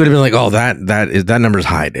 And then he would have been like, oh, that number's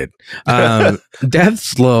high, dude.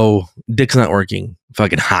 Death's low, dick's not working,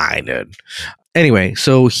 fucking high, dude. Anyway,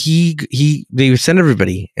 so they send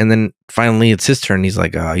everybody, and then finally it's his turn. He's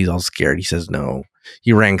like, he's all scared. He says no.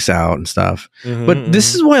 He ranks out and stuff. But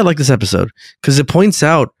this is why I like this episode, because it points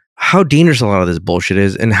out how dangerous a lot of this bullshit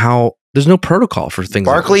is and how there's no protocol for things.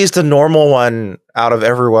 Barclay is the normal one out of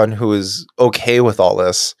everyone who is okay with all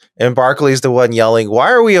this. And Barclay's the one yelling,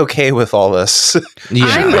 why are we okay with all this? Yeah.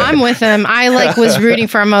 I'm with him. I was rooting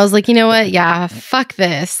for him. I was like, you know what? Yeah, fuck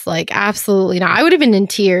this. Like, absolutely not. I would have been in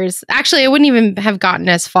tears. Actually, I wouldn't even have gotten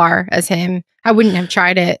as far as him. I wouldn't have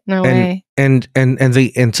tried it. No way. And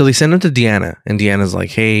so they send him to Deanna, and Deanna's like,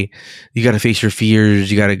 hey, you got to face your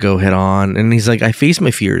fears. You got to go head on. And he's like, I faced my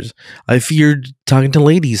fears. I feared talking to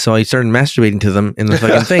ladies. So I started masturbating to them in the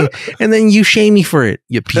fucking thing. And then you shame me for it,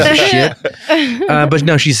 you piece of shit. But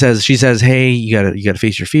no, she says, hey, you gotta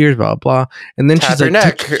face your fears, blah, blah. And then she's like,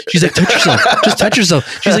 touch yourself. Just touch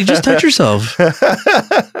yourself. She's like, just touch yourself.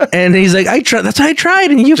 And he's like, that's how I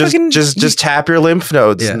tried. And you just tap your lymph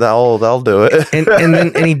nodes and they'll do it.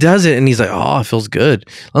 And he does it, and he's like, oh, it feels good.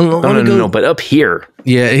 No, but up here.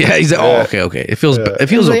 Yeah. He's like, oh, okay. It feels okay,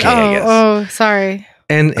 like, I guess. Oh, sorry.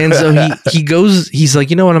 And so he goes, he's like,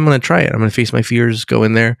 you know what? I'm going to try it. I'm going to face my fears, go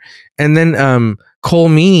in there. And then Colm,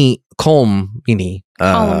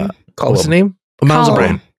 what's the name? Miles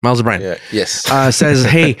O'Brien. Yeah, yes. Says,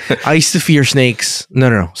 hey, I used to fear snakes.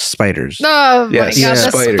 No, spiders. Oh my god, the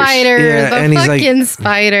spider. Yeah, the and fucking like,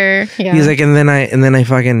 spider. Yeah. He's like, and then I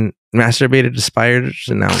fucking masturbated to spiders,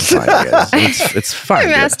 and now I'm fine, guys. It's fine.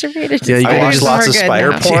 I masturbated to spiders. I watched lots of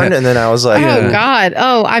spider porn, and then I was like, oh god,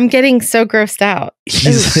 I'm getting so grossed out.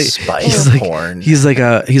 He's porn. He's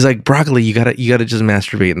like, Barclay, you gotta just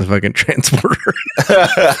masturbate in the fucking transporter.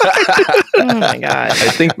 Oh my god.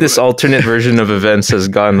 I think this alternate version of events has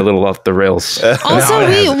gone a little off the rails.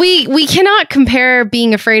 Also, we cannot compare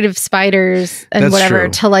being afraid of spiders and That's whatever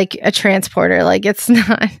true. to like a transporter. Like it's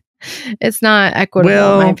not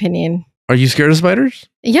equitable in my opinion. Are you scared of spiders?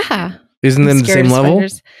 Yeah. Isn't it the same level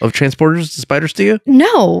of transporters to spiders to you?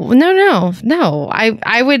 No.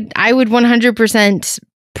 I would 100%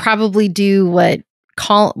 probably do what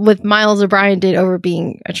Miles O'Brien did over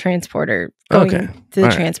being a transporter, going to the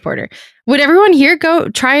transporter. Would everyone here go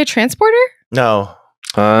try a transporter? No.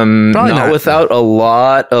 Not without a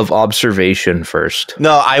lot of observation first.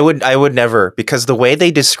 No, I would never, because the way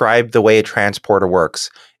they describe the way a transporter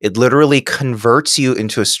works, it literally converts you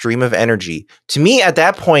into a stream of energy. To me, at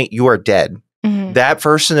that point, you are dead. Mm-hmm. That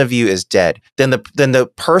version of you is dead. Then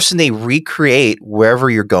the person they recreate wherever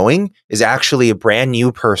you're going is actually a brand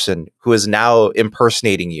new person who is now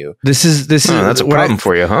impersonating you. This is that's a problem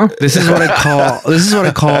for you, huh? This is what I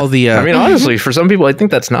call the. I mean, honestly, for some people, I think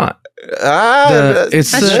that's not.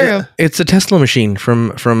 That's true. It's a Tesla machine from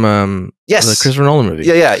the Christopher Nolan movie.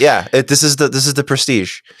 Yeah. This is the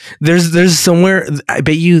Prestige. There's somewhere, I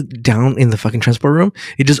bet you, down in the fucking transport room,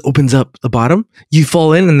 it just opens up the bottom. You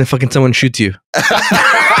fall in, and then fucking someone shoots you.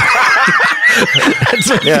 That's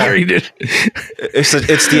my theory, dude. It's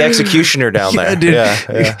the executioner down there. Dude.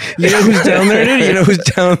 Yeah. You know who's down there, dude? You know who's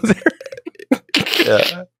down there?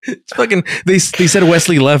 Yeah. It's fucking. They said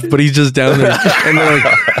Wesley left, but he's just down there, and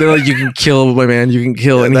they're like, you can kill my man. You can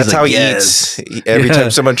kill, and that's he's how like, he yes. eats. Every time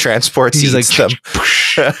someone transports, he's he like, eats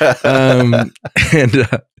them.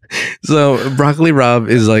 So Broccoli Rob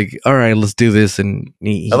is like, all right, let's do this, and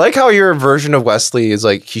I like how your version of Wesley is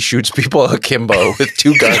like he shoots people akimbo with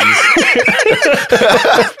 2 guns.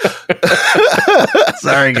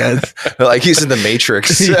 Sorry, guys. Like he's in the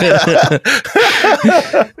Matrix.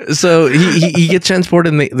 So he gets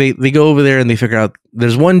transported, and they go over there, and they figure out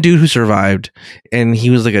there's one dude who survived, and he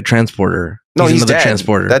was like a transporter. No, he's another dead.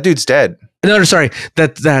 transporter. That dude's dead. No, sorry.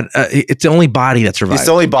 It's the only body that survived. It's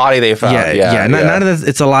the only body they found. Yeah. Not that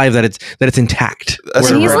it's alive. That it's intact. And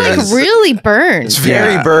he's like really burned. It's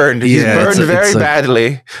very burned. He's burned very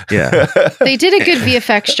badly. Yeah. They did a good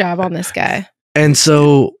VFX job on this guy. And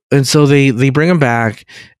so they bring him back,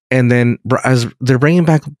 and then as they're bringing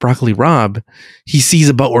back Broccoli Rob, he sees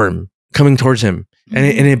a buttworm coming towards him, and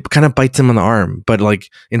it kind of bites him on the arm, but like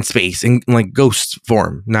in space, in like ghost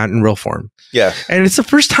form, not in real form. Yeah. And it's the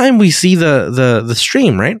first time we see the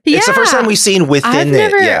stream, right? Yeah. It's the first time we've seen within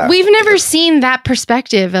it. Yeah. We've never seen that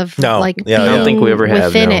perspective of being I don't think we ever have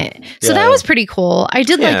within it. So that was pretty cool. I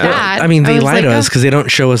did like that. I mean, they lie to us because they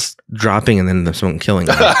don't show us dropping and then someone killing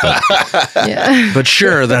us. But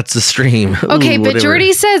sure, that's the stream. Okay, but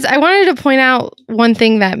Jordy says, I wanted to point out one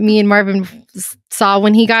thing that me and Marvin saw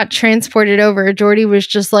when he got transported over. Jordy was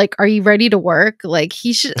just like, are you ready to work? Like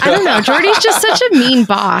he should, I don't know. Jordy's just such a mean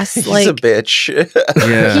boss. He's like a bitch.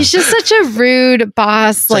 Yeah. He's just such a rude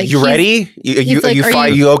boss. Like you ready? Are you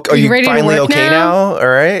finally okay now? All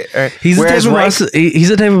right. He's the type of boss. He's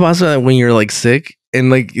the type of boss that when you're like sick and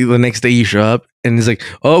like the next day you show up and he's like,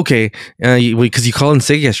 oh, okay, because you called in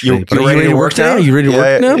sick yesterday. You ready to work now? You ready to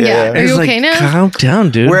work now? Yeah. Are you okay now? Calm down,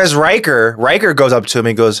 dude. Whereas Riker goes up to him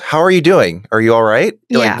and goes, "How are you doing? Are you all right?"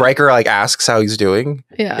 Like Riker like asks how he's doing.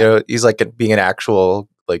 Yeah. You know, he's like being an actual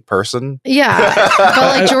like person. Yeah.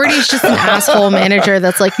 But like Jordy's just an asshole manager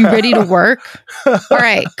that's like, you ready to work? All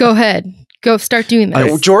right, go ahead. Go start doing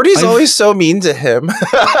this. Jordy's always so mean to him.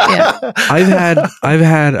 Yeah. I've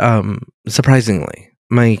had surprisingly,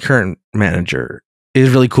 my current manager is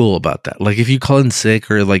really cool about that. Like if you call in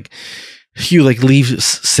sick or like you like leave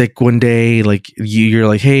sick one day, like you're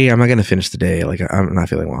like, hey, I'm not gonna finish the day. Like I'm not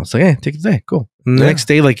feeling well. It's like, hey, take the day, cool. And the next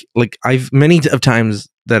day, like I've many of times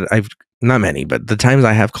that I've not many, but the times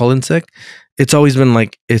I have called in sick, it's always been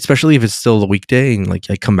like, especially if it's still the weekday and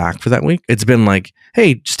like I come back for that week, it's been like,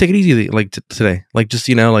 hey, just take it easy, like today, like just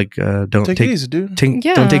like don't take it easy, dude.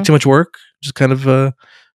 Don't take too much work. Just kind of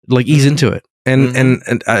like ease into it. And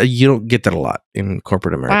you don't get that a lot in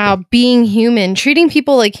corporate America. Wow, being human, treating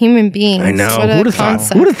people like human beings. I know. Who would have thought?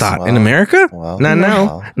 Who would have thought in America? Not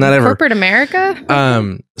now. Not ever. Corporate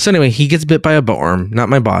America. So anyway, he gets bit by a buttworm. Not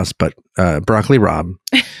my boss, but Broccoli Rob.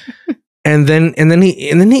 and then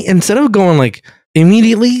he instead of going like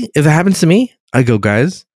immediately, if it happens to me, I go,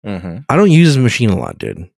 guys. I don't use the machine a lot,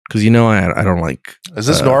 dude. Because I don't like. Is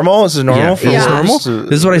this normal? Is this normal? Yeah, is this normal?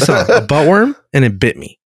 This is what I saw: a buttworm, and it bit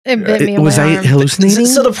me. It bit me. Was I hallucinating?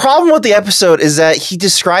 So the problem with the episode is that he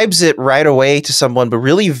describes it right away to someone, but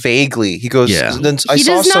really vaguely. He goes, then I he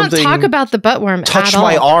saw does not something talk about the buttworm. Touch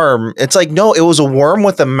my arm. It's like, no, it was a worm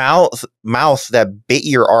with a mouth that bit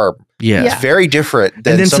your arm. Yeah. It's very different. And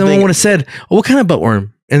then someone would have said, oh, what kind of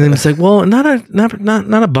buttworm? And then it's like, well, not a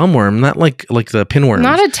bumworm, not like the pinworm,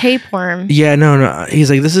 not a tapeworm. Yeah, no. He's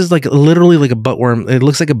like, this is like literally like a buttworm. It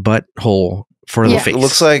looks like a butthole for the face. It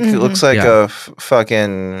looks like a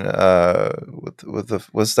fucking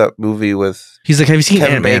what's that movie with? He's like, have you seen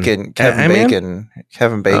Kevin Bacon? Kevin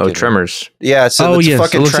Bacon. Oh, Tremors. Yeah. So it's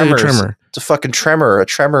fucking Tremors. Like a tremor. It's a fucking tremor. A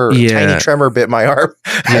tiny tremor bit my arm.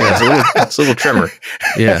 Yeah, it's a little tremor.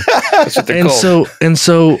 Yeah. And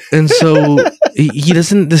so he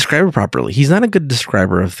doesn't describe it properly. He's not a good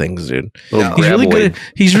describer of things, dude. No. He's really good.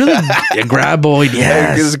 He's really graboid.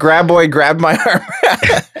 Yeah. This graboid grabbed my arm.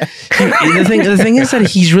 The thing is that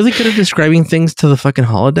he's really good at describing things to the fucking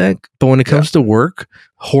holodeck, but when it comes to work,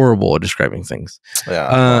 horrible at describing things.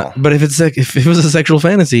 Yeah. But if it was a sexual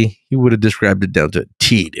fantasy, he would have described it down to a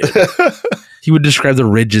T, dude. He would describe the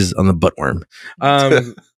ridges on the buttworm.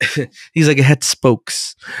 He's like, it had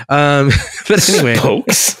spokes. But anyway.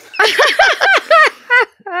 Spokes?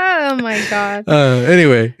 Oh my god.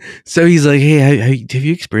 Anyway, so he's like, hey, have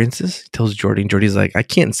you experienced this? He tells Jordy, and Jordy's like, I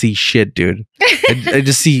can't see shit, dude. I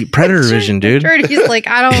just see predator vision, dude. Jordy's like,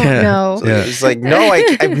 I don't know. So he's like, no,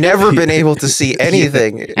 I've never been able to see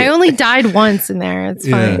anything. I only died once in there. It's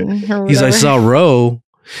fine. He's like, I saw Ro.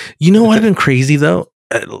 You know what would have been crazy though?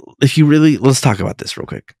 If you really, let's talk about this real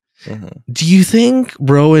quick. Do you think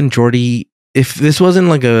Ro and Geordi, if this wasn't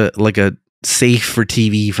like a safe for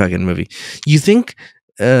TV fucking movie, you think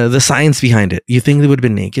the science behind it, you think they would have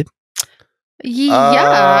been naked? Yeah,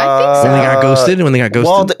 I think so. When they got ghosted, and when they got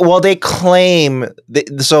ghosted. Well, they claim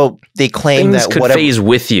claim Things that could phase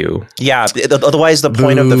with you. Yeah, otherwise the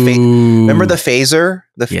point of the remember the phaser,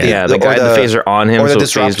 the phaser on him, or the so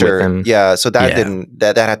disruptor. With him. Yeah, so that didn't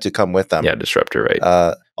that had to come with them. Yeah, disruptor,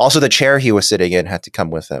 right? Also, the chair he was sitting in had to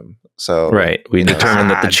come with him. So right, we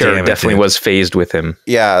determined that the chair definitely was phased with him.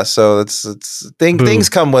 Yeah, so things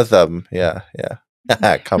come with them. Yeah.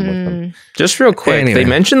 Come with them. Just real quick, they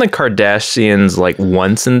mentioned the Kardashians like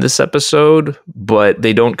once in this episode, but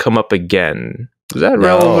they don't come up again. Is that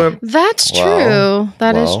relevant? That's true.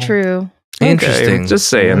 That is true. Interesting. Okay, just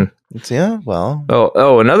saying. Yeah, well.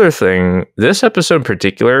 Oh, another thing. This episode in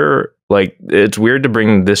particular, like, it's weird to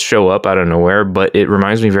bring this show up out of nowhere, but it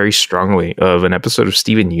reminds me very strongly of an episode of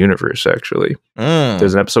Steven Universe, actually.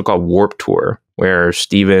 There's an episode called Warp Tour, where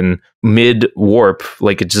Steven, mid-warp,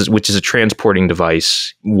 which is a transporting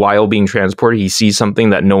device, while being transported, he sees something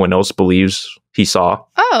that no one else believes he saw.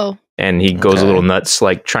 Oh. And he goes a little nuts,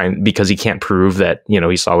 like, because he can't prove that,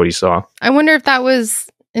 he saw what he saw. I wonder if that was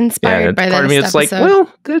inspired by this part of me, it's episode. like,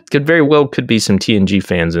 well, that could very well could be some TNG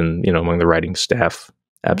fans and among the writing staff.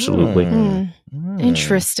 Absolutely.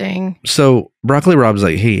 Interesting. So Broccoli Rob's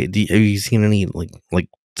like, hey, have you seen any like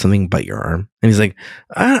something bite your arm? And he's like,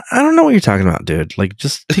 I don't know what you're talking about, dude. Like,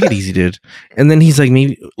 just take it easy, dude. And then he's like,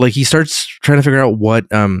 maybe like he starts trying to figure out what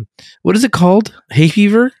is it called? Hay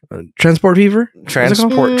fever? Transport fever?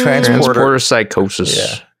 Transporter psychosis.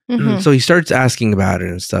 Yeah. So he starts asking about it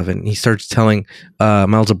and stuff, and he starts telling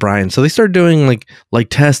Miles O'Brien. So they start doing like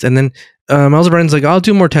tests, and then Miles O'Brien's like, I'll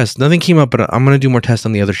do more tests. Nothing came up, but I'm gonna do more tests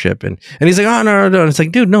on the other ship. And he's like, oh no. And it's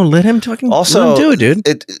like, dude, no, let him fucking do it,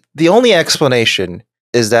 dude. The only explanation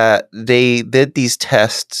is that they did these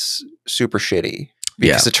tests super shitty.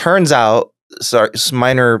 Because it turns out, sorry,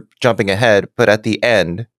 minor jumping ahead, but at the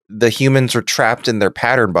end, the humans were trapped in their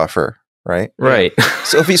pattern buffer. Right.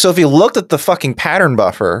 So if he looked at the fucking pattern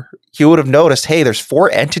buffer, he would have noticed, hey, there's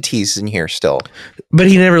 4 entities in here still. But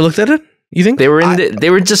he never looked at it. You think they were they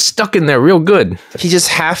were just stuck in there real good? He just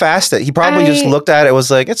half-assed it. He probably just looked at it.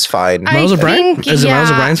 Was like, it's fine. Miles O'Brien? Is it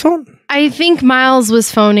Miles O'Brien's fault? I think Miles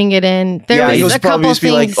was phoning it in. He was a couple things.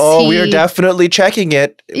 Be like, we are definitely checking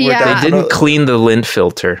it. They didn't clean the lint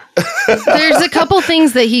filter. There's a couple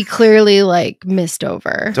things that he clearly missed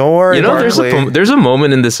over. Don't worry. There's a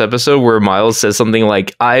moment in this episode where Miles says something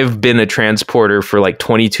like, "I've been a transporter for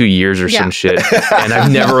 22 years or some shit, and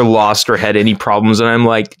I've never lost or had any problems." And I'm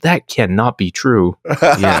like, that cannot be true.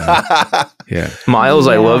 Yeah. Miles,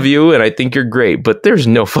 I love you, and I think you're great, but there's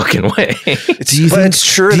no fucking way.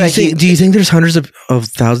 It's true that do you think there's hundreds of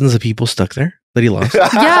thousands of people stuck there that he lost?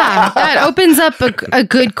 Yeah, that opens up a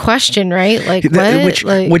good question, right? Like,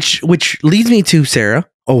 which leads me to Sarah.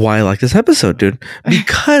 Oh, why I like this episode, dude?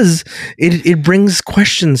 Because it brings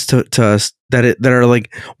questions to us that are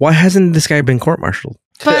like, why hasn't this guy been court-martialed?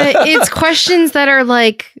 But it's questions that are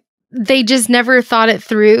like, they just never thought it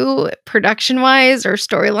through production-wise or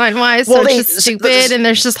storyline-wise. So it's just stupid, and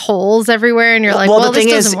there's just holes everywhere, and you're like, well, this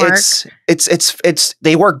doesn't work. It's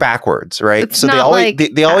they work backwards, right? It's so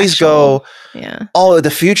they always go, oh, in the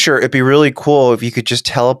future, it'd be really cool if you could just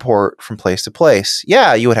teleport from place to place.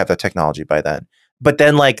 Yeah, you would have that technology by then. But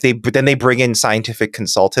then they bring in scientific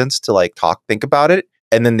consultants to think about it.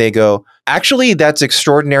 And then they go, actually, that's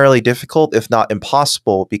extraordinarily difficult, if not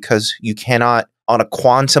impossible, because you cannot, on a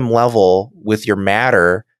quantum level with your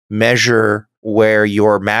matter, measure where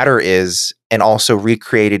your matter is and also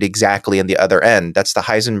recreate it exactly in the other end. That's the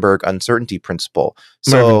Heisenberg uncertainty principle.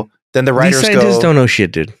 So Marvin, then the writers these scientists don't know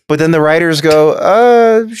shit, dude. But then the writers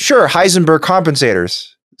go, sure, Heisenberg compensators.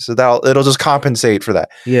 So it'll just compensate for that.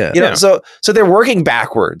 Yeah. So they're working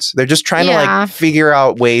backwards. They're just trying to figure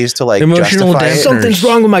out ways to emotional justify it. Something's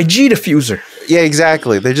wrong with my G diffuser. Yeah,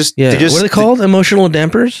 exactly. They just what are they called? Emotional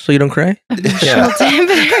dampers, so you don't cry? Emotional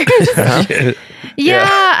dampers. Yeah,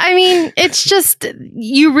 I mean, it's just,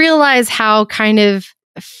 you realize how kind of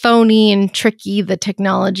phony and tricky the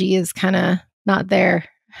technology is kind of not there.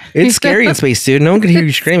 It's scary in space, dude. No one can hear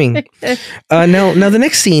you screaming. Now the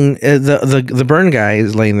next scene, the burn guy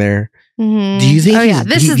is laying there. Mm-hmm. Do you think? Oh yeah,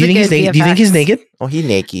 this is the good VFX. Do you think he's naked? Oh, he's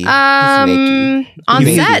naked. On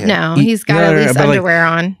set, no. He's got at least underwear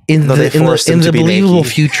on. In the believable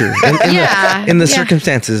future, in the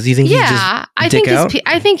circumstances, do you think he's just I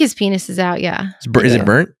think his penis is out. Yeah. Is it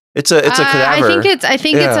burnt? It's a cadaver. I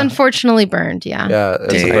think it's unfortunately burned. Yeah. Yeah.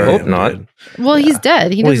 I hope not. Well, he's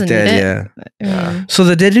dead. He doesn't need it. Yeah. So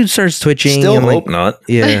the dead dude starts twitching. Still and hope not.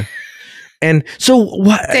 Yeah. And so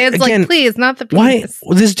what? Dan's again, like, please, not the penis.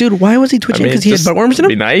 Why this dude? Why was he twitching? Because he had butt worms in him.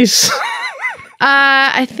 Be nice.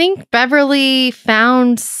 I think Beverly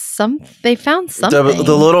found something. They found something.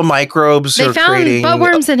 The little microbes they are found creating butt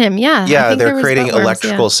worms in him. Yeah. Yeah, they're creating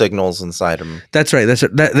electrical signals inside him. That's right.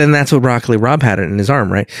 Then that's what Broccoli Rob had it in his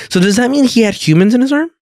arm, right? So does that mean he had humans in his arm?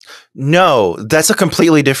 No, that's a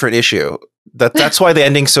completely different issue. That's why the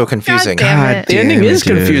ending's so confusing. God the ending is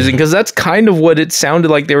confusing because that's kind of what it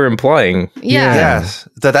sounded like they were implying. Yeah. Yes.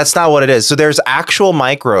 That's not what it is. So there's actual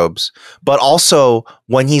microbes, but also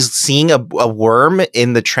when he's seeing a worm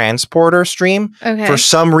in the transporter stream, for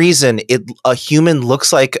some reason, a human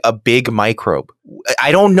looks like a big microbe.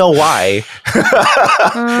 I don't know why.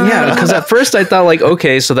 Yeah, because at first I thought like,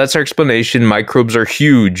 okay, so that's our explanation. Microbes are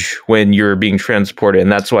huge when you're being transported,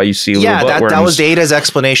 and that's why you see little butt worms. That was Data's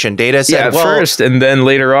explanation. Data said, first, and then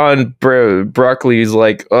later on, Broccoli's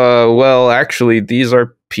like, well, actually, these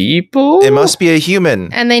are people. It must be a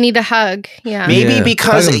human. And they need a hug. Yeah. Maybe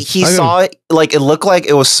because he saw it, like it looked like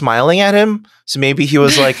it was smiling at him. So maybe he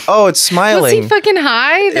was like, oh, it's smiling. Was he fucking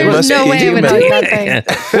high? There's no way I would hug that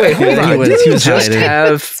thing. Wait, hold on. Didn't he just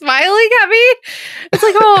have smiling at me? It's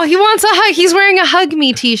like, oh, he wants a hug. He's wearing a Hug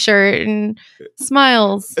Me t-shirt and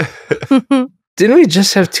smiles. Didn't we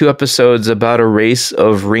just have 2 episodes about a race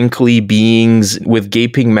of wrinkly beings with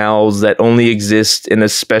gaping mouths that only exist in a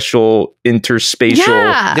special interspatial?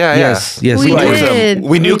 Yeah. Yes. We did.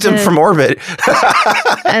 We nuked them from orbit.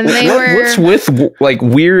 And they What's with like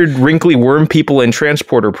weird wrinkly worm people and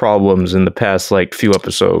transporter problems in the past like few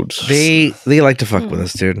episodes? They like to fuck with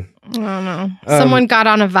us, dude. I don't know. Someone got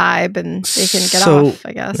on a vibe and they can get off,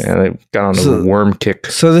 I guess. Yeah, they got on a worm kick.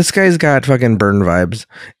 So this guy's got fucking burn vibes,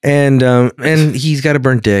 and he's got a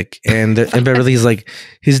burnt dick, and Beverly's like,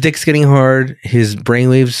 his dick's getting hard, his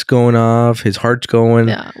brainwaves going off, his heart's going.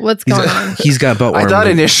 Yeah, what's going on? He's got butt worms. I thought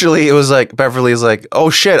initially it was like Beverly's like, oh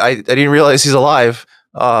shit, I didn't realize he's alive.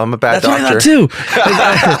 I'm a bad doctor. That's what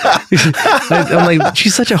I thought too. I'm like,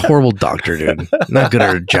 she's such a horrible doctor, dude. Not good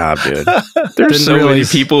at her job, dude. There's so many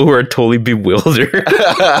people who are totally bewildered.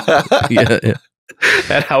 Yeah.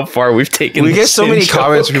 At how far we've taken. We get so many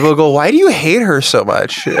comments where people go, why do you hate her so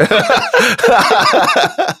much?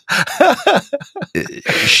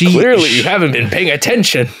 Clearly you haven't been paying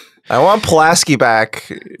attention. I want Pulaski back.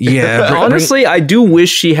 Yeah. Honestly, I do wish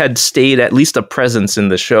she had stayed at least a presence in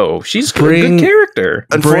the show. She's a good character.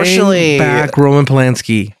 Unfortunately, back Roman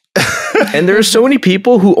Polanski. And there are so many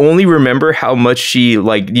people who only remember how much she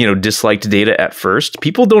disliked Data at first.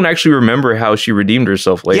 People don't actually remember how she redeemed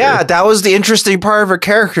herself later. Yeah, that was the interesting part of her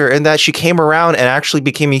character, and that she came around and actually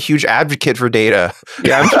became a huge advocate for Data.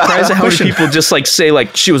 Yeah, I'm surprised at how many people just like say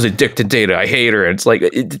like she was addicted to Data. I hate her. And it's like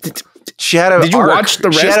she had a. Did you watch the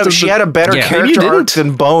rest? She had a better character arc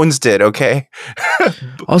than Bones did. Okay.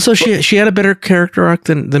 Also, she had a better character arc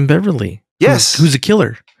than Beverly. Yes, who's a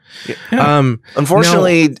killer. Yeah.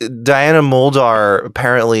 Unfortunately, Diana Muldaur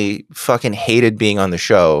apparently fucking hated being on the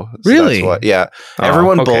show. So really?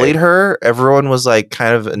 Everyone bullied her. Everyone was like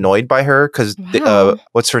kind of annoyed by her because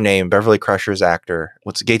what's her name? Beverly Crusher's actor.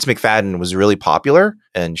 Gates McFadden was really popular,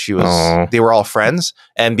 and she was. They were all friends,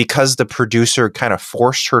 and because the producer kind of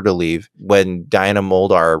forced her to leave when Diana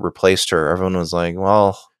Muldaur replaced her, everyone was like,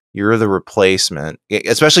 well, you're the replacement,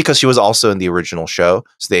 especially because she was also in the original show.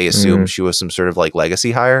 So they assumed she was some sort of like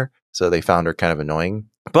legacy hire. So they found her kind of annoying.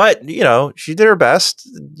 But, she did her best.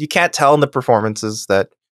 You can't tell in the performances that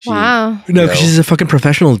wow. No, because she's a fucking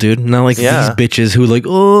professional, dude. Not like these bitches who like,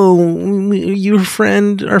 oh,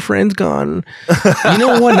 our friend's gone. You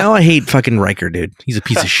know what? Now I hate fucking Riker, dude. He's a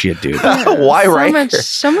piece of shit, dude. Why Riker?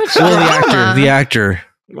 So much. Well, the actor.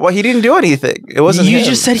 Well, he didn't do anything. It wasn't you him.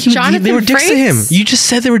 Just said they were dicks to him. You just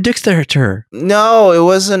said they were dicks to her. No, it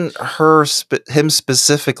wasn't him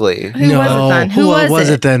specifically. Who was it then? Who was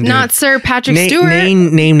it then? Dude? Not Sir Patrick Stewart.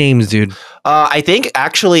 Name names, dude. I think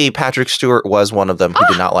actually Patrick Stewart was one of them who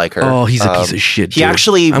did not like her. Oh, he's a piece of shit, dude. He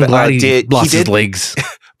actually I'm glad he lost his legs.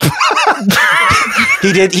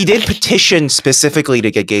 He did petition specifically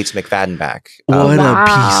to get Gates McFadden back. What a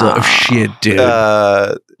piece of shit,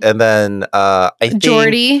 dude. And then I think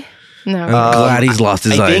Geordi. No, I'm glad he's lost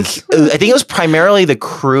his eyes. I think it was primarily the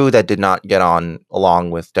crew that did not get on along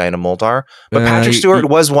with Diana Muldaur, but Patrick Stewart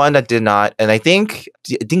was one that did not, and I think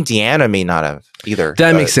Deanna may not have either.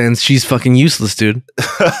 That makes sense. She's fucking useless, dude.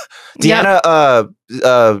 Deanna,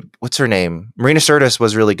 what's her name? Marina Sirtis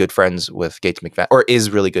was really good friends with Gates McFadden, or is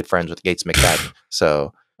really good friends with Gates McFadden.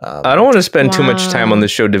 So I don't want to spend too much time on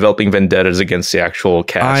this show developing vendettas against the actual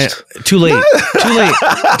cast. Too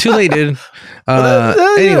late, dude.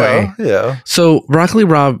 Anyway, so Broccoli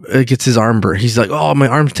Rob gets his arm burnt. He's like, "Oh, my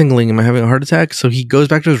arm's tingling. Am I having a heart attack?" So he goes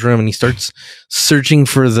back to his room and he starts searching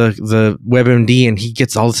for the WebMD, and he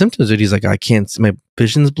gets all the symptoms. Dude, he's like, "I can't. My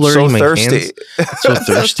vision's blurry. So my thirsty. Hands, so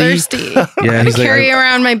thirsty. Yeah, he's carry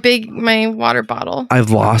around my water bottle. I've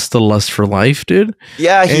lost the lust for life, dude.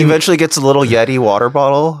 Yeah, he eventually gets a little Yeti water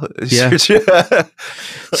bottle. Yeah.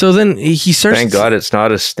 So then he starts. Thank God it's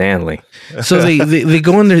not a Stanley. So they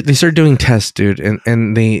go in there. They start doing tests, dude,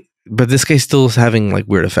 but this guy's still having like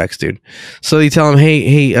weird effects, dude. So they tell him,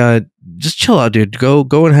 hey, just chill out, dude.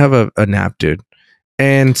 Go and have a nap, dude.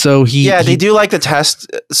 And so they do like the test.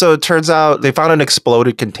 So it turns out they found an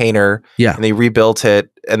exploded container. Yeah. And they rebuilt it,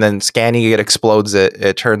 and then scanning it explodes it.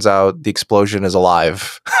 It turns out the explosion is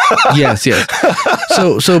alive. Yes.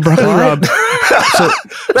 So Broccoli Rob.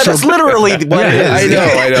 That's literally what it is. I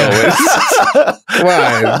know.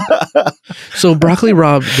 Why? So Broccoli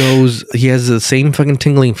Rob goes. He has the same fucking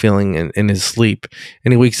tingling feeling in his sleep,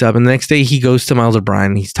 and he wakes up. And the next day he goes to Miles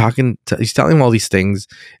O'Brien. He's telling him all these things,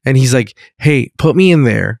 and he's like, "Hey, put me in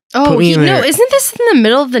there." Oh, no! Isn't this in the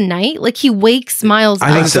middle of the night? Like he wakes Miles up.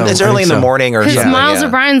 I think so. It's early in the morning or something. Because Miles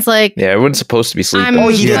O'Brien's like, everyone's supposed to be sleeping.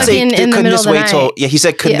 He did say, couldn't this wait till? Yeah, he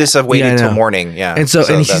said, couldn't this have waited till morning? Yeah, and so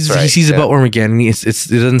he sees a butworm again, and it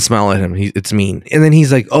doesn't smell at him. It's mean, and then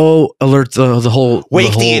he's like, "Oh, alert the whole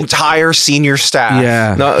the entire senior staff."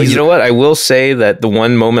 Yeah, no, you know what? I will say that the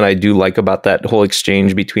one moment I do like about that whole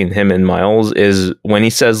exchange between him and Miles is when he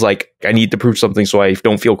says, like, "I need to prove something so I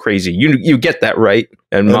don't feel crazy." You get that, right?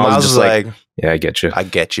 And Miles is like, "Yeah, I get you. I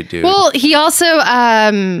get you, dude." Well, he also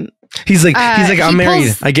he's like, I'm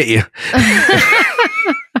married. I get you.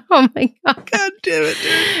 Oh my god! God damn it,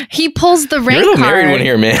 dude. He pulls the rank You're the card. married one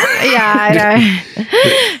here, man. Yeah, I know.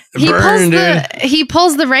 He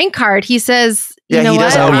pulls the rank card. He says, "You know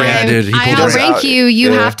what? I outrank you.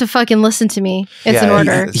 You have to fucking listen to me. It's an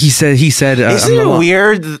order." He said. Isn't it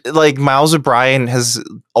weird? Like Miles O'Brien has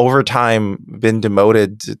over time been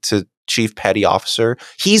demoted to Chief Petty Officer.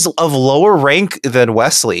 He's of lower rank than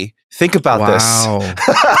Wesley. Think about this.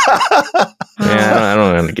 Yeah, I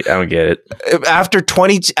don't get it. After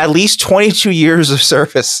at least 22 years of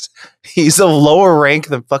service, he's of lower rank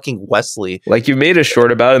than fucking Wesley. Like, you made a short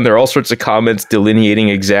about it, and there are all sorts of comments delineating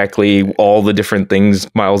exactly all the different things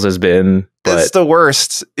Miles has been. It's the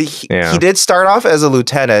worst. He did start off as a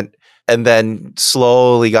lieutenant, and then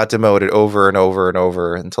slowly got demoted over and over and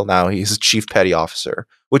over until now he's a Chief Petty Officer,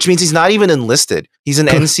 which means he's not even enlisted. He's an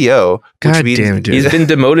NCO. God damn it, dude. He's been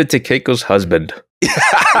demoted to Keiko's husband.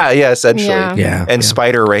 Yeah, essentially. Yeah. And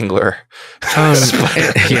Spider Wrangler.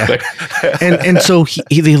 Yeah. And so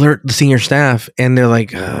they alert the senior staff, and they're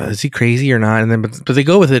like, is he crazy or not? And then but they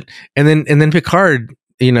go with it. And then Picard,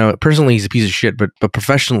 personally he's a piece of shit, but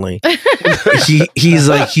professionally, he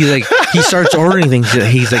starts ordering things.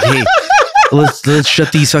 He's like, hey, let's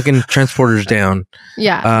shut these fucking transporters down.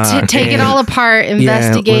 Yeah, take it all apart,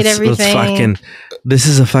 investigate everything. This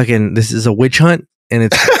is a witch hunt, and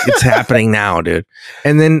it's happening now, dude.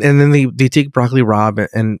 And then they take Broccoli Rob,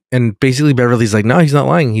 and basically Beverly's like, no, he's not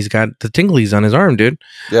lying. He's got the tinglies on his arm, dude.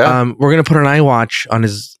 Yeah. We're gonna put an eye watch on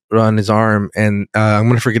his arm, and I'm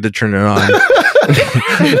gonna forget to turn it on.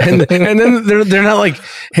 and then they're not like,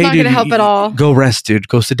 hey, not dude, gonna help at all. Go rest, dude.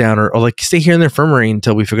 Go sit down, or like stay here in the infirmary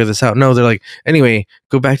until we figure this out. No, they're like, anyway,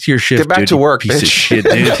 go back to your shift. Get back to work, piece bitch. Of shit,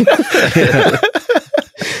 dude.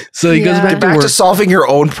 So he goes back to work. To solving your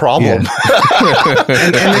own problem.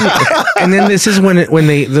 Yeah. and then this is when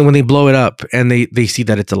they blow it up and they see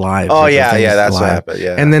that it's alive. Oh yeah, that's alive. What happened.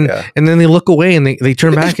 Yeah, and then they look away and they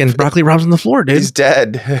turn back and Broccoli Rob's on the floor, dude. He's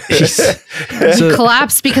dead. He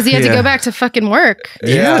collapsed because he had to go back to fucking work.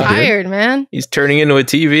 He's tired, man. He's turning into a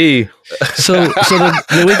TV. So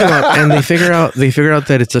they wake him up and they figure out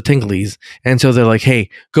that it's a tinglies, and so they're like,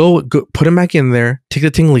 hey, go put him back in there, take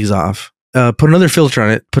the tinglies off. Put another filter on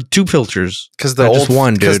it. Put 2 filters because just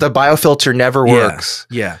one, dude. Because the biofilter never works.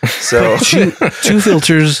 Yeah. So two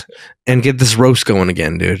filters and get this roast going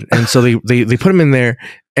again, dude. And so they put him in there,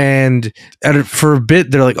 and for a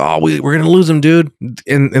bit they're like, oh, we're gonna lose him, dude.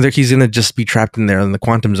 And he's gonna just be trapped in there in the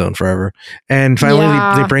quantum zone forever. And finally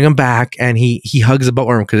they bring him back, and he hugs a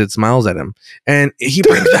butworm because it smiles at him, and he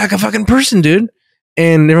brings back a fucking person, dude.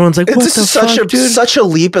 And everyone's like, "What the fuck, dude?" Such a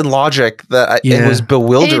leap in logic that it was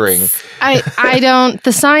bewildering. I don't.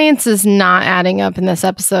 The science is not adding up in this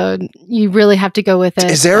episode. You really have to go with it.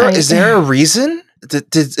 Is there a reason?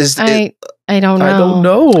 I don't know. I don't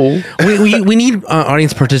know. We need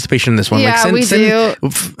audience participation in this one. Yeah, we do.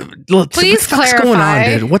 Please clarify. What's going on,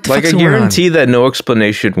 dude? What the Like, fuck's I going on? guarantee that no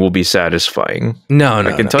explanation will be satisfying. No,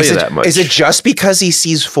 I can tell you that much. Is it just because he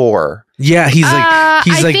sees 4? Yeah, he's like,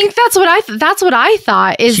 I think that's what I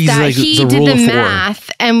thought is He's that like he the did rule the of 4.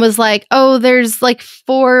 math and was like, oh, there's like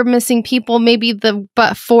 4 missing people, maybe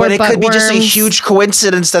but 4 But it could be just a worms. huge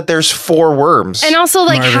coincidence that there's 4 worms. And also,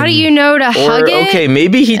 like, how do you know to hug it? Okay,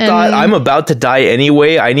 maybe he thought, I'm about to die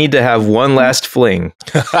anyway. I need to have one last fling.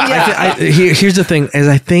 Here's the thing: is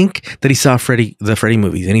I think that he saw the Freddy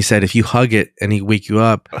movies, and he said if you hug it and he wake you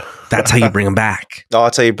up, that's how you bring him back. Oh,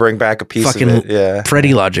 that's how you bring back a piece Fucking of it. Yeah,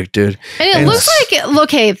 Freddy logic, dude. And it looks like,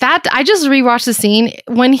 okay, that I just rewatched the scene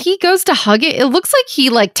when he goes to hug it. It looks like he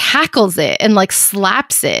like tackles it and like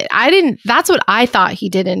slaps it. That's what I thought he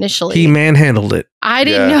did initially. He manhandled it. I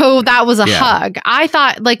didn't know that was a hug. I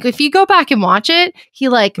thought, like, if you go back and watch it, he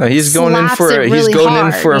like he's going in for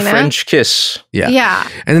a French kiss. Yeah.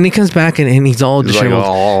 And then he comes back and he's all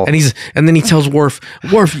disheveled. Like, and then he tells Worf,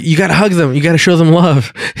 you got to hug them. You got to show them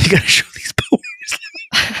love. You got to show these powers.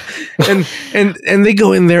 and they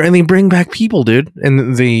go in there and they bring back people, dude.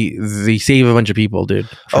 And they save a bunch of people, dude.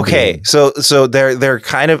 Okay, so they're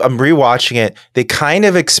kind of, I'm rewatching it. They kind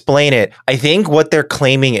of explain it. I think what they're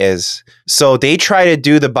claiming is, so they try to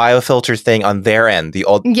do the biofilter thing on their end, the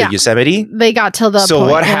Yosemite. They got till the So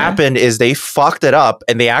point, what happened is they fucked it up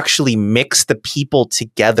and they actually mixed the people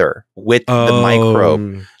together with the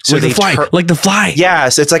microbe. So like the fly.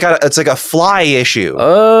 Yes, it's like a fly issue.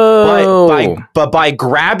 Oh, but by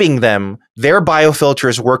grabbing them, their biofilter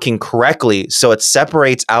is working correctly, so it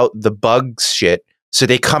separates out the bugs shit. So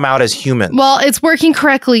they come out as humans. Well, it's working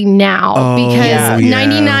correctly now because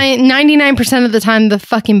 99% of the time the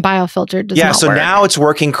fucking biofilter does not work. So now it's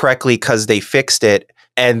working correctly because they fixed it,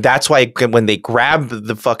 and that's why when they grab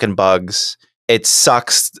the fucking bugs, it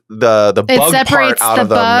sucks the bug part out of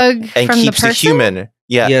them and keeps the human.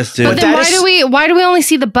 Yeah. Yes, dude. But then why do we only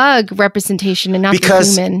see the bug representation and not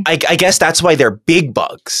the human? I guess that's why they're big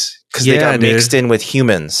bugs. Because they got mixed in with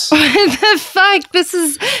humans. What the fuck? This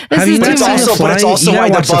is too But it's also why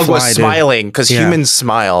the bug was smiling, because Yeah. humans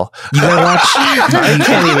smile. You gotta watch. you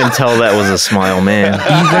can't even tell that was a smile, man.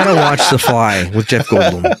 You gotta watch The Fly with Jeff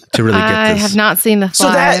Goldblum to really get this. I have not seen The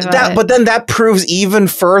Fly. So but then that proves even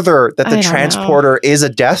further that the transporter is a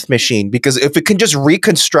death machine, because if it can just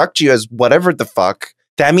reconstruct you as whatever the fuck,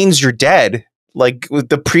 that means you're dead. Like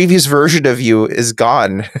the previous version of you is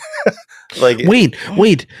gone. Like wait,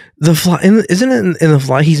 The Fly isn't it in The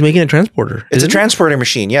Fly? He's making a transporter. It's a transporter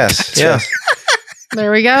machine. Yes. Yeah.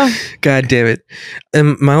 There we go. God damn it!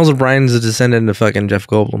 And Miles O'Brien's a descendant of fucking Jeff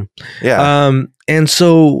Goldblum. Yeah. And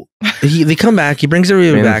so they come back. He brings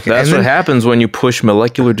everybody back. That's what happens when you push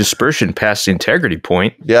molecular dispersion past the integrity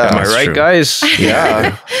point. Yeah. Am I right, true. guys?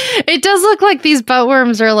 Yeah. It does look like these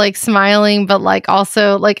buttworms are like smiling, but like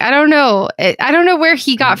also like I don't know where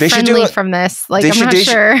he got friendly from this. Like I'm not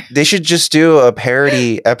sure. They should just do a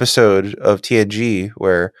parody episode of TNG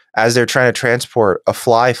where, as they're trying to transport, a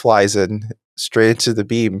fly flies in straight into the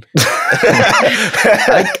beam.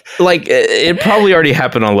 It probably already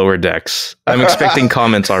happened on Lower Decks. I'm expecting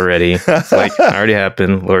comments already. It's like, it already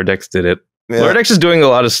happened. Lower Decks did it. Yeah. Lower Decks is doing a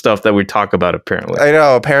lot of stuff that we talk about, apparently. I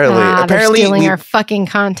know, apparently. They're stealing our fucking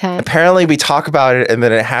content. Apparently we talk about it and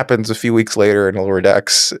then it happens a few weeks later in Lower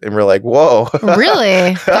Decks and we're like, whoa.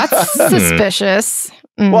 Really? That's suspicious.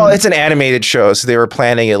 Well, it's an animated show, so they were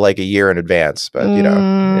planning it like a year in advance. But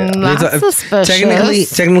that's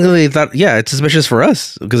suspicious. Technically, they thought, it's suspicious for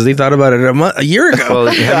us because they thought about it a year ago.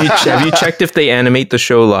 Well, have you checked if they animate the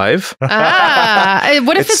show live?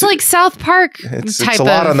 What if it's like South Park type of? It's a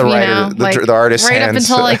lot on the writer, the artist's right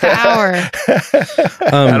hands. up until like the hour.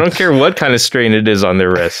 I don't care what kind of strain it is on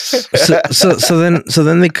their wrists. So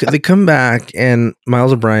then they come back and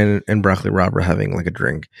Miles O'Brien and Barclay Robb are having like a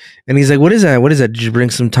drink, and he's like, "What is that? What is that? Did you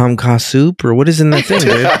bring some Tom Kha soup or what is in that thing,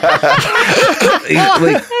 dude?"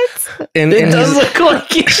 It does look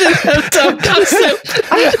like you should have Tom Kha soup.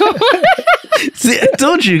 See, I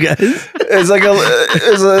told you guys. It's like a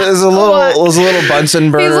little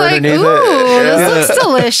Bunsen burner underneath it. This looks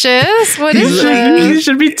delicious. What is it? You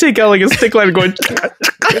should be taking out like a stick line going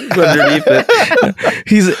underneath it.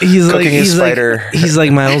 He's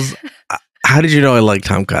like Miles. How did you know I like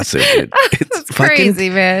Tom Kha soup, dude? It's crazy,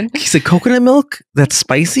 man. He said coconut milk that's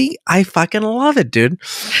spicy. I fucking love it, dude.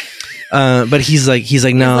 But he's like,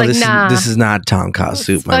 no, like, this nah. is not Tom Ka's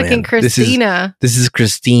soup, my fucking man. Christina. This is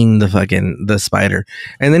Christine, the spider.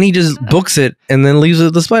 And then he just books it and then leaves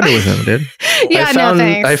the spider with him, dude. Yeah,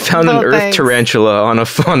 I found an earth tarantula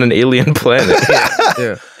on an alien planet.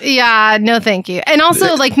 Yeah, no thank you. And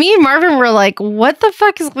also, like, me and Marvin were like, what the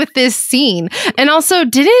fuck is with this scene? And also,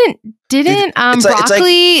 didn't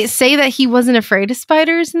Broccoli say that he wasn't afraid of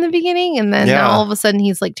spiders in the beginning, and then now all of a sudden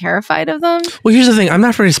he's like terrified of them? Well, here's the thing: I'm not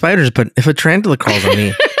afraid of spiders, but if a tarantula crawls on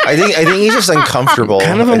me, I think he's just uncomfortable.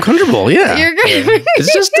 Kind of uncomfortable, yeah.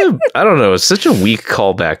 It's just I don't know. It's such a weak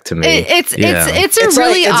callback to me. It's a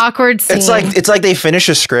really awkward scene. It's like they finish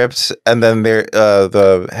a script and then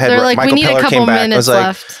the head. They're like, Michael we need Peller a couple came back. minutes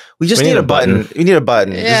left. We just need a button. We need a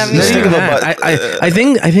button. Yeah, I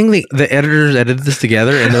think the editors edited this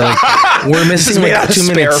together, and they're like, we're missing like 2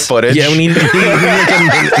 minutes footage. Yeah, we need like a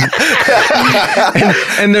minute.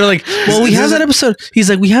 and they're like, well, we have that episode. He's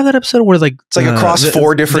like, we have that episode where like it's like across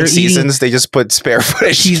 4 different seasons, they just put spare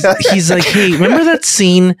footage. He's like, hey, remember that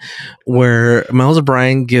scene where Miles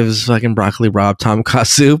O'Brien gives fucking Broccoli Rob Tom Ka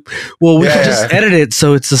soup? Well, we could just edit it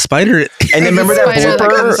so it's the spider. And then remember that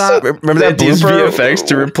blooper? Remember that blooper? VFX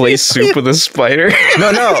to replace soup with a spider?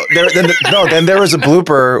 No. Then there was a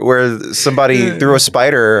blooper where somebody threw a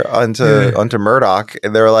spider onto Murdoch,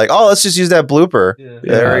 and they were like, "Oh, let's just use that blooper."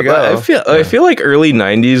 There we go. I feel like early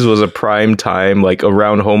 '90s was a prime time, like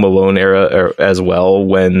around Home Alone era as well,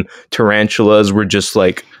 when tarantulas were just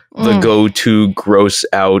like the go-to gross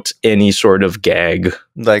out any sort of gag.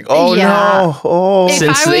 Like, no,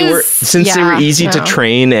 since they were easy to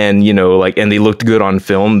train, and and they looked good on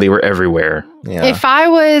film, they were everywhere. Yeah. If I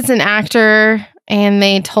was an actor and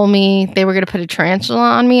they told me they were going to put a tarantula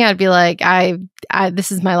on me, I'd be like,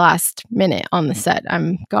 this is my last minute on the set.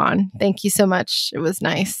 I'm gone. Thank you so much. It was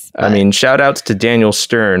nice. I mean, shout outs to Daniel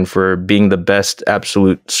Stern for being the best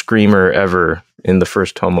absolute screamer ever in the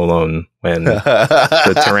first Home Alone when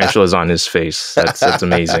the tarantula's on his face. That's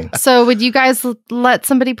amazing. So would you guys let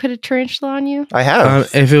somebody put a tarantula on you? I have.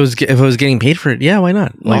 If it was getting paid for it, yeah, why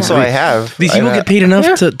not? Also, I have. These people get paid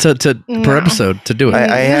enough to per episode to do it.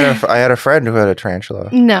 I had a friend who had a tarantula.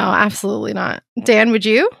 No, absolutely not. Dan, would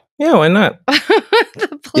you? Yeah, why not?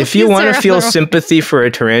 If you want to feel sympathy for a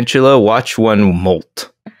tarantula, watch one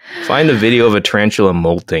molt. Find a video of a tarantula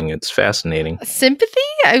molting. It's fascinating. Sympathy?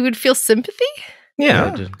 I would feel sympathy?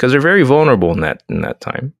 Yeah, because they're very vulnerable in that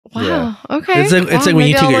time. Wow. Yeah. Okay. It's like when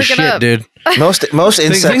you take a shit, dude. Most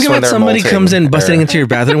insects. Think about somebody comes in busting into your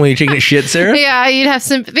bathroom when you're taking a shit, Sarah. Yeah, you'd have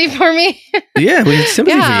sympathy for me. Yeah, we have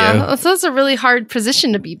sympathy for you. So that's a really hard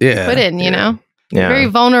position to be put in. You know, very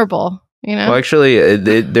vulnerable. You know. Well, actually,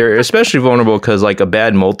 they're especially vulnerable because like a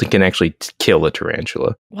bad molting can actually kill a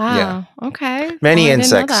tarantula. Wow. Yeah. Okay. Many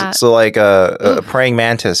insects. So like a praying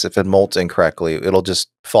mantis, if it molts incorrectly, it'll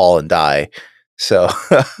just fall and die. So.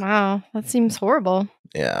 Wow, that seems horrible.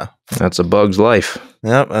 Yeah. That's a bug's life.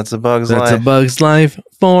 Yep, that's a bug's life. That's a bug's life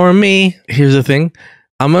for me. Here's the thing.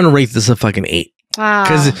 I'm going to rate this a fucking 8. Wow.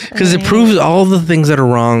 Because it proves all the things that are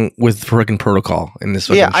wrong with freaking protocol in this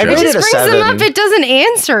fucking show. I rated it just a brings 7. them up. It doesn't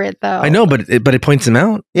answer it though. I know, but it points them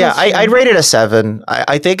out. Yeah, I'd rate it a 7.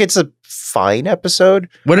 I think it's a fine episode.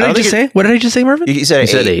 What did I just say? What did I just say, Marvin? You said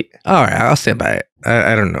 8. All right, I'll stand by it.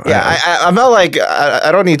 I don't know. Yeah, I'm not like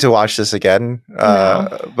I don't need to watch this again.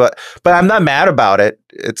 But I'm not mad about it.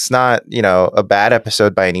 It's not a bad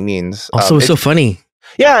episode by any means. Also, it's so funny.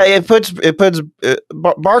 Yeah, it puts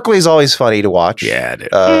Barclay's always funny to watch. Yeah,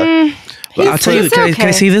 dude. I'll tell you. Can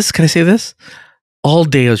I say this? Can I say this? All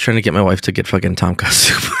day I was trying to get my wife to get fucking Tom Ka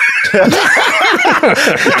soup.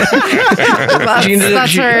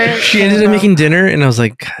 She ended up making dinner, and I was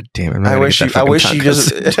like, God damn it! I wish you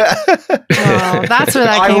just. That's where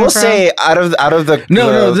that came from. I will say, out of the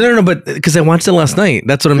no, but because I watched it last night.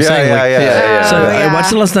 That's what I'm saying. Yeah. So I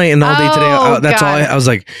watched it last night, and all day today. That's all. I was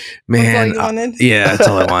like, man, that's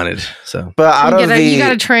all I wanted. So, but you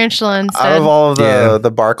got a tarantula instead. Out of all of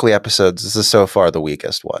the Barclay episodes, this is so far the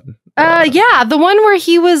weakest one. Yeah, the one where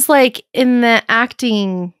he was like in the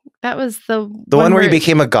acting. That was the one where he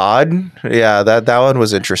became a god. Yeah, that one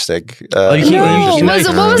was interesting. What was the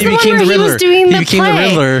one where he was doing the play? The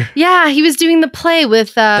Riddler. Yeah, he was doing the play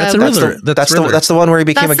with. That's the Riddler. That's the one where he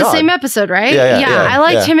became a god. That's the same episode, right? Yeah. I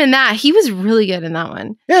liked him in that. He was really good in that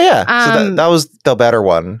one. Yeah. So that was the better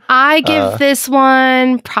one. I give this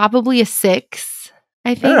one probably a 6.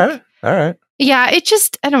 I think. All right. Yeah, it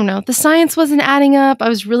just I don't know. The science wasn't adding up. I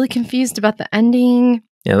was really confused about the ending.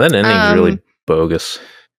 Yeah, that ending's really bogus.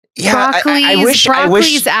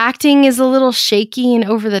 Broccoli's acting is a little shaky and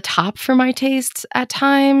over the top for my taste at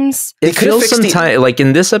times. It feels sometimes like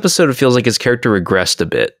in this episode, it feels like his character regressed a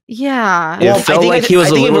bit. Yeah, it felt like he was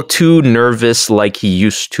a little too nervous, like he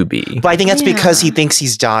used to be. But I think that's because he thinks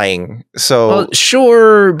he's dying. So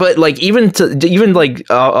sure, but like from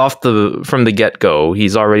the get go,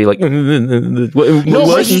 he's already like. He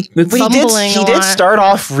did start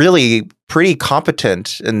off really pretty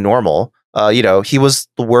competent and normal. He was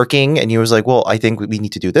working and he was like, well, I think we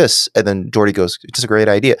need to do this. And then Geordi goes, it's a great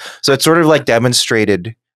idea. So it sort of like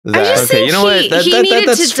demonstrated that. Okay, you know what?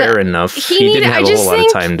 That's fair enough. He didn't have a whole lot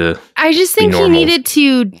of time to. I just think he needed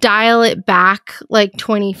to dial it back like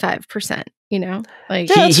 25%. Like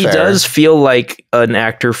he does feel like an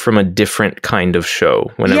actor from a different kind of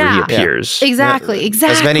show whenever he appears. Exactly.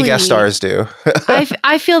 As many guest stars do.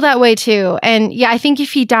 I feel that way too. And I think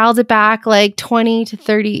if he dialed it back like 20 to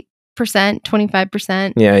 30%,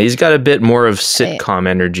 25%. Yeah, he's got a bit more of sitcom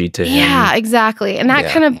energy to him. Yeah, exactly. And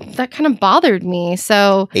that kind of bothered me.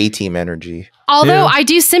 So A-team energy. Although I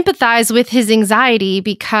do sympathize with his anxiety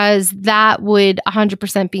because that would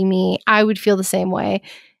 100% be me. I would feel the same way.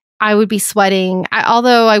 I would be sweating,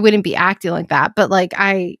 although I wouldn't be acting like that. But like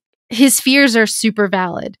his fears are super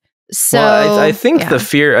valid. So I think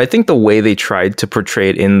the way they tried to portray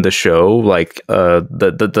it in the show, like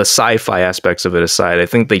the sci-fi aspects of it aside, I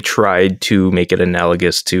think they tried to make it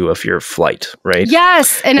analogous to a fear of flight, right?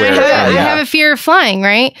 Yes, and I have a fear of flying,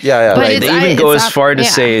 right? Yeah. But they even go as far to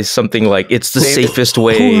say something like it's the safest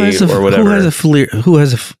way or whatever. Who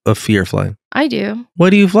has a fear of flying? I do.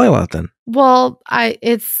 Why do you fly a lot then? Well,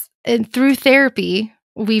 through therapy,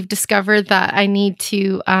 we've discovered that I need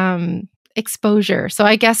to exposure. So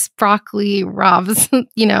I guess Broccoli, Rob's,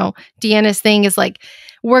 Deanna's thing is like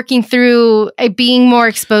working through being more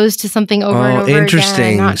exposed to something over and over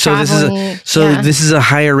interesting. again. This is a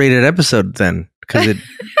higher rated episode then. Interesting.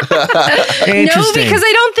 No, because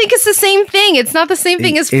I don't think it's the same thing. It's not the same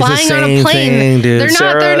thing as flying on a plane.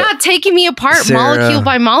 They're not taking me apart molecule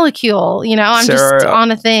by molecule. I'm just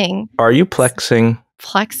on a thing. Are you plexing?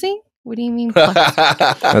 Plexing? What do you mean plexing?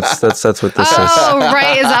 that's what this is. Oh,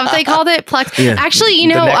 right. Is that what they called it? Plex. Yeah.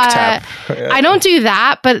 Actually, I don't do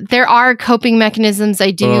that, but there are coping mechanisms I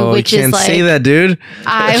do, which is like. Say that, dude.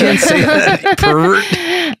 I can't say that, pervert.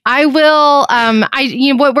 I will.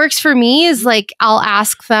 What works for me is like I'll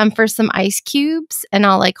ask them for some ice cubes, and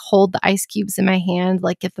I'll like hold the ice cubes in my hand,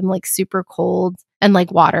 like get them like super cold and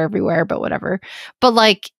like water everywhere, but whatever. But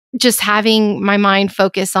like just having my mind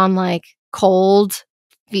focus on like cold.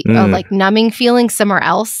 Like numbing feeling somewhere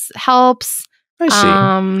else helps. I see.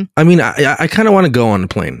 I kind of want to go on a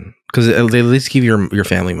plane because they at least give your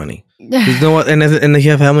family money. There's no, and if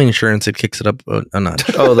you have family insurance, it kicks it up a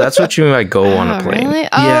notch. Oh, that's what you mean by go on a plane. Really?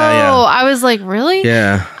 Oh, I was like, really?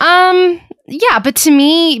 Yeah. Yeah, but to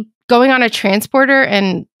me, going on a transporter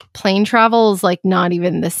and plane travel is like not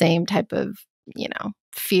even the same type of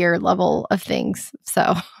fear level of things.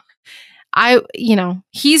 So.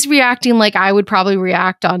 He's reacting like I would probably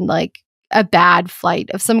react on like a bad flight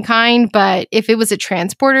of some kind. But if it was a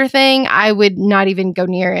transporter thing, I would not even go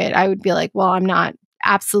near it. I would be like, well, I'm not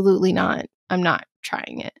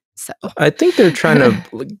trying it. So I think they're trying to,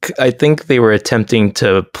 I think they were attempting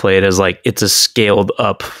to play it as like, it's a scaled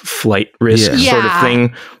up flight risk sort of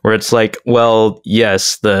thing where it's like, well,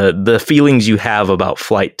 yes, the feelings you have about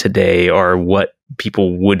flight today are what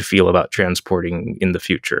people would feel about transporting in the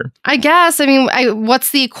future. I guess.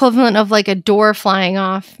 What's the equivalent of like a door flying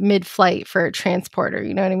off mid-flight for a transporter?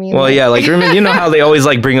 You know what I mean? Well, yeah, like remember, you know how they always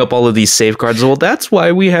like bring up all of these safeguards. Well, that's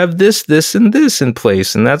why we have this, and this in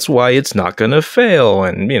place, and that's why it's not going to fail.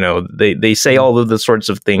 And they say all of the sorts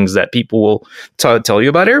of things that people will tell you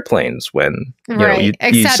about airplanes when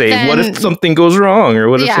you say, what if something goes wrong or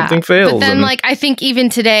what if something fails? But then, I think even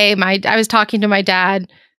today, I was talking to my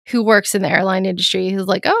dad, who works in the airline industry. He's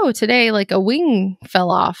like, oh, today, like a wing fell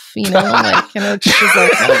off, and it's just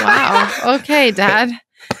like, oh, wow. Okay, Dad.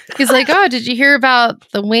 He's like, oh, did you hear about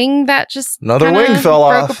the wing that just another wing fell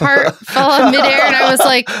off midair? And I was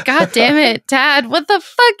like, God damn it, Dad, what the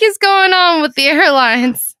fuck is going on with the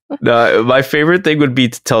airlines? My favorite thing would be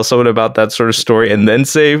to tell someone about that sort of story and then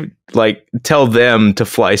say, tell them to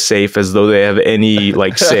fly safe as though they have any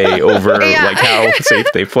say over how safe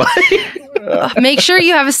they fly. Make sure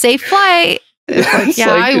you have a safe flight.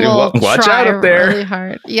 I will watch try out up there really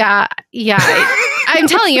hard. Yeah. I'm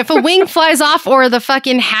telling you, if a wing flies off or the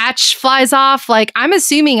fucking hatch flies off, I'm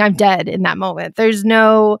assuming I'm dead in that moment. There's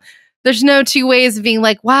no two ways of being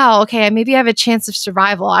like, wow, okay, maybe I have a chance of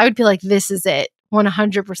survival. I would be like, this is it.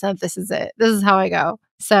 100%. This is it. This is how I go.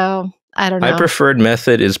 So I don't know. My preferred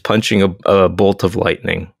method is punching a bolt of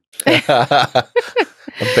lightning. A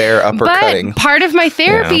bear uppercutting. But part of my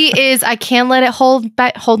therapy is I can't let it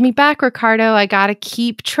hold me back, Ricardo. I got to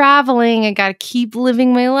keep traveling. I got to keep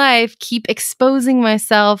living my life, keep exposing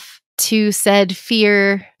myself to said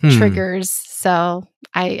fear triggers. So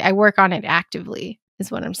I work on it actively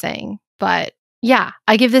is what I'm saying. But yeah,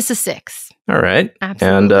 I give this a 6. All right.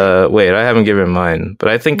 Absolutely. And wait, I haven't given mine, but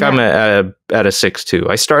I think I'm at a 6 too.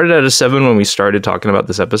 I started at a 7 when we started talking about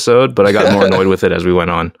this episode, but I got more annoyed with it as we went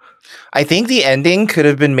on. I think the ending could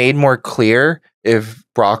have been made more clear if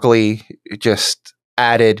Barclay just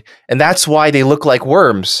added, and that's why they look like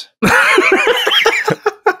worms.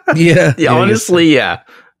 Yeah. Honestly, yeah.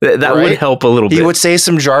 That would help a little bit. He would say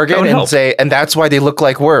some jargon and say, and that's why they look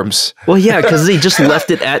like worms. Well, yeah, because they just left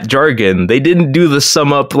it at jargon. They didn't do the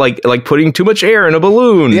sum up like putting too much air in a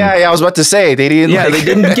balloon. Yeah, I was about to say they didn't. Yeah, they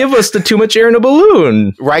didn't give us the too much air in a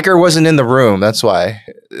balloon. Riker wasn't in the room. That's why.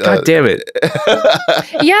 God damn it.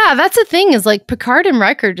 Yeah, that's the thing is like Picard and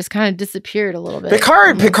Riker just kind of disappeared a little bit.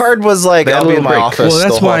 Picard was like, I'll be in my office. Well,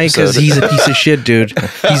 that's why, because he's a piece of shit, dude.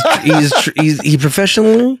 He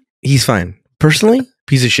professionally, he's fine. Personally,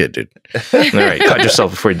 piece of shit, dude. All right, caught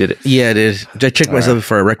yourself before you did it. Yeah, dude. I checked myself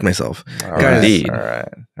before I wrecked myself. Indeed. All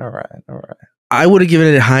right. I would have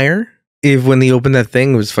given it higher if when they opened that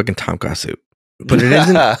thing it was fucking Tom suit. But it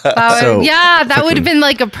isn't. That would have been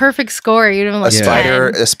like a perfect score. You'd have been like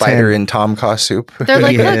a spider in Tom soup. They're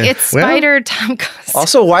like, look, it's spider Tom soup.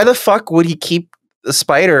 Also, why the fuck would he keep the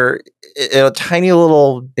spider in a tiny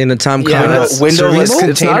little Tom windowless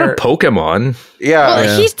container? It's not a Pokemon. Yeah,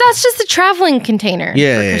 well, that's just a traveling container.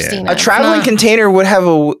 A traveling container would have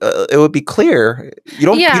it would be clear. You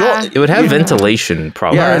don't. It would have ventilation,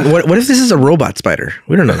 probably. Yeah. What if this is a robot spider?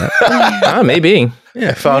 We don't know that. Maybe.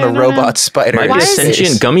 Yeah, I found a robot spider. Might be a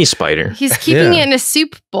sentient gummy spider. He's keeping it in a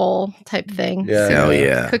soup bowl type thing. Yeah. Hell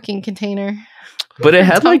yeah. Cooking container. But it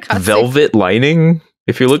had like velvet lining.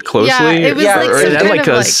 If you look closely, it was it had like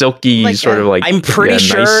a silky sort of like. I'm pretty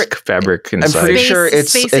sure nice fabric inside. I'm pretty sure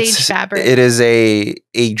space-age fabric. It is a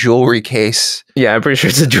jewelry case. Yeah, I'm pretty sure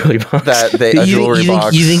it's a jewelry box. A jewelry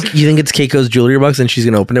box. You think it's Keiko's jewelry box, and she's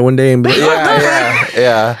gonna open it one day and be like,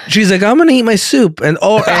 yeah. She's like, I'm gonna eat my soup and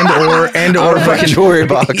fucking jewelry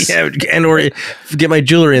box. or get my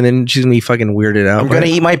jewelry, and then she's gonna be fucking weirded out. I'm gonna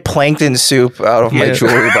eat my plankton soup out of my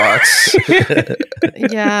jewelry box.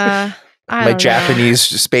 Yeah. My Japanese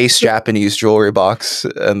jewelry box,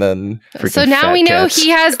 and then so now we know he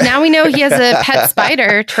has a pet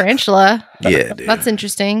spider tarantula. Yeah, dude. That's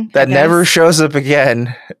interesting. That never shows up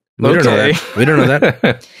again. We don't know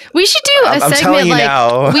that. We should do a segment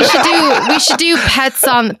like we should do pets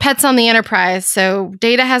on the Enterprise. So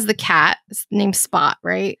Data has the cat named Spot,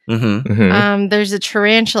 right? Mm-hmm. There's a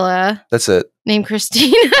tarantula. That's it. Named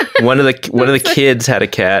Christina. one of the kids had a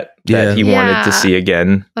cat that he wanted to see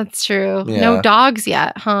again. That's true. Yeah. No dogs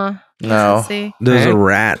yet, huh? No. There's a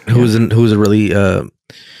rat who's a really. I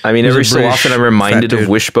mean, every so often I'm reminded of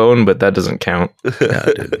Wishbone, but that doesn't count.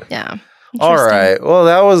 Yeah. All right. Well,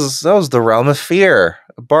 that was the Realm of Fear,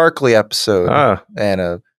 a Barclay episode,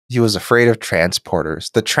 and he was afraid of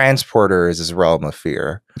transporters. The transporter is his realm of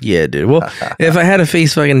fear. Yeah, dude. Well, if I had a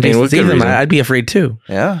face fucking face to see them, I'd be afraid too.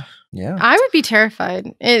 Yeah. I would be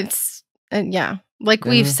terrified. It's like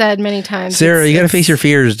we've said many times. Sarah, you got to face your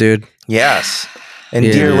fears, dude. Yes. And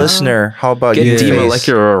dear listener, how about get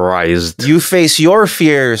demolecularized? You face your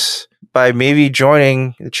fears by maybe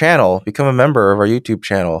joining the channel, become a member of our YouTube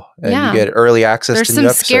channel, and you get early access to new episodes.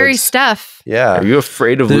 There's some scary stuff. Yeah. Are you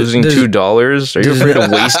afraid of losing $2? Are you afraid of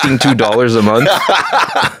wasting $2 a month?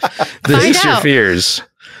 Face your fears.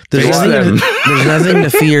 There's nothing to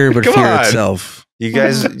fear but fear itself. You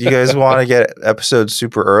guys want to get episodes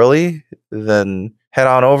super early? Then head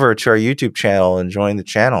on over to our YouTube channel and join the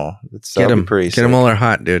channel. Get them all are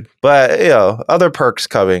hot, dude. But other perks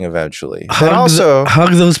coming eventually.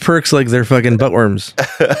 Hug those perks like they're fucking buttworms.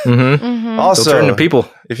 Also, turn to people.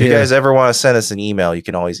 If you guys ever want to send us an email, you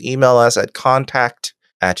can always email us at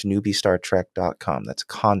contact@newbiestartrek.com. That's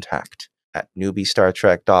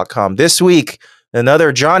contact@newbiestartrek.com. This week,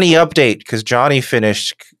 another Johnny update because Johnny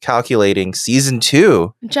finished calculating season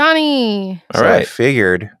 2. Johnny. So I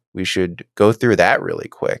figured we should go through that really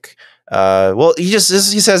quick. He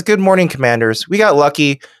says, "Good morning, Commanders. We got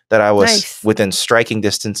lucky that I was within striking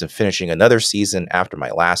distance of finishing another season after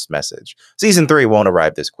my last message. Season 3 won't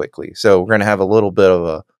arrive this quickly, so we're going to have a little bit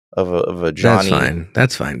of of a Johnny.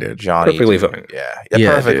 That's fine, dude. Johnny, Perfectly dude. fine. Yeah,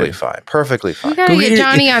 Yeah, perfectly dude. fine. Perfectly You fine. gotta get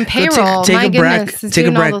Johnny on payroll. Take My a break. goodness, he's Take a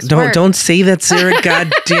doing all break. this work. Don't say that, Sarah.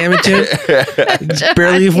 God damn it, dude.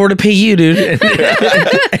 Barely afford to pay you, dude.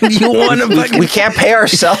 And you want to fucking We can't pay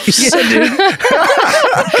ourselves. yeah, dude. God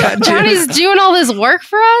damn it. Johnny's doing all this work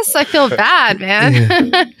for us. I feel bad,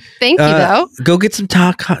 man. Thank you, though. Go get some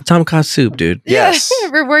Tom Kha soup, dude. Yes.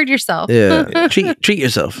 Reward yourself. Yeah, treat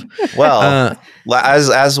yourself. Well,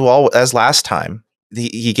 as well as last time,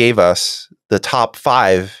 he gave us the top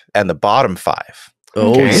 5 and the bottom 5.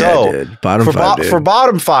 Oh, Okay. yeah, So, dude. Bottom For, 5, dude. for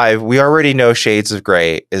bottom 5, we already know Shades of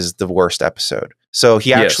Grey is the worst episode. So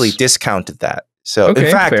he actually Yes. discounted that. So Okay,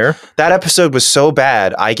 in fact, fair. that episode was so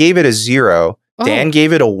bad, I gave it a 0. Oh. Dan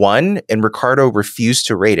gave it a 1, and Ricardo refused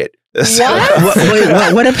to rate it. So-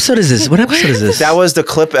 What episode is this? What episode is this? that was the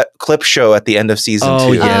clip show at the end of season 2.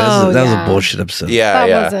 Oh, yeah. That was yeah. a bullshit episode.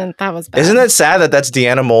 That was bad. Isn't it sad that that's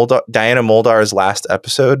Diana Muldaur's last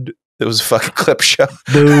episode? It was a fucking clip show.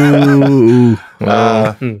 Boo.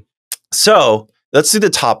 So let's do the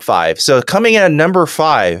top 5. So coming in at number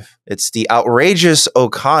 5, it's the outrageous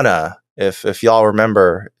Okana. If y'all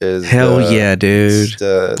remember, is Hell yeah, dude.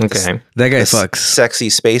 Okay. That guy the fucks. sexy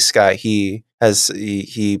space guy. He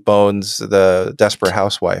bones the desperate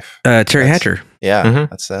housewife. Terry Hatcher. Yeah, Mhm.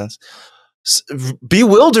 that's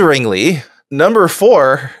bewilderingly. Number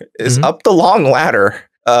 4 is Mhm. Up the Long Ladder,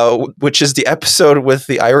 which is the episode with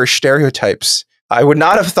the Irish stereotypes. I would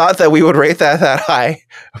not have thought that we would rate that high.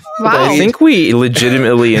 Wow. I think we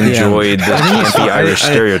legitimately enjoyed the campy Irish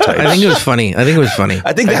stereotypes. I think it was funny.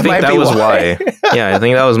 I think that might be was why. Yeah, I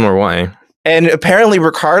think that was more why. And apparently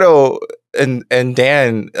Ricardo and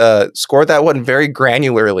Dan scored that one very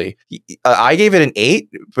granularly. I gave it an 8,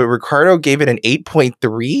 but Ricardo gave it an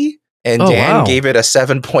 8.3, and Dan gave it a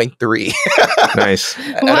 7.3. Nice.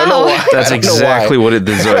 I don't know why. That's I don't know exactly why. what it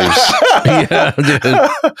deserves. Yeah, dude.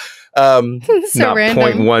 So Not random.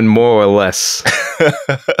 0.1 more or less.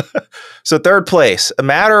 So third place, A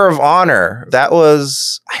Matter of Honor. That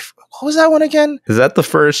was what was that one again? Is that the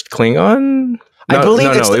first Klingon? I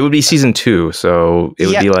believe it's it would be season 2, so it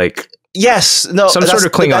would be like Yes, no, some sort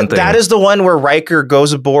of Klingon thing. That is the one where Riker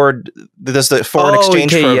goes aboard. Does the foreign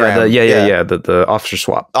exchange program? Yeah, the officer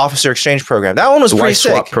swap. Officer exchange program. That one was The pretty wife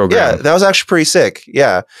swap sick. program. Yeah, that was actually pretty sick.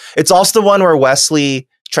 Yeah, it's also the one where Wesley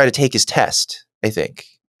tried to take his test. I think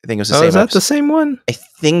it was the same. Is that episode. the same one? I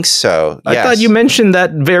think so. I yes. thought you mentioned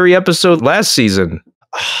that very episode last season.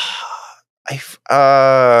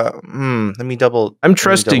 Let me double. I'm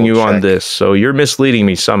trusting you on check. this, so you're misleading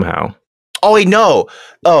me somehow. Oh wait, no.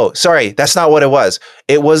 Oh, sorry, that's not what it was.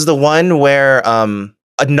 It was the one where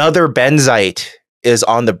another Benzite is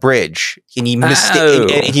on the bridge, and he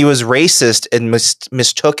and he was racist and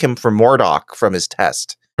mistook him for Mordok from his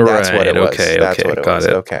test. That's what it was. Okay, That's what it got was.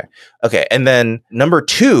 it. Okay. And then number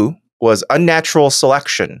 2 was Unnatural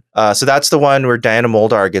Selection. So that's the one where Diana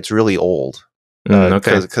Muldaur gets really old.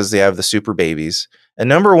 Because they have the super babies. And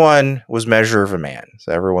number 1 was Measure of a Man.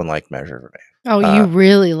 So everyone liked Measure of a Man. Oh, you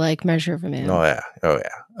really like Measure of a Man. Oh yeah.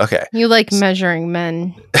 Okay. You like measuring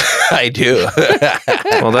men. I do.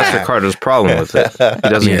 Well, that's Ricardo's problem with it. He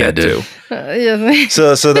doesn't get to. Yeah.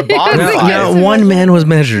 So the bottom No, 5. Yeah, one man was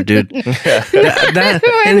measured, dude. In fact,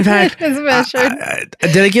 It's measured.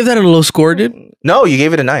 did I give that a low score, dude? No, you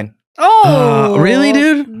gave it a 9. Oh, really,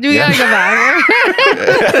 dude? We gotta go back.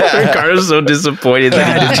 Ricardo's so disappointed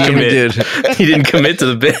that he didn't commit. He didn't commit to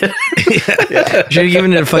the bit. Should have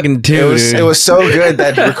given it a fucking 2. It was so good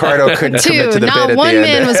that Ricardo couldn't commit to 2. the Not bit at one the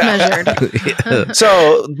man end. was measured.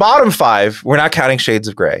 So bottom 5, we're not counting Shades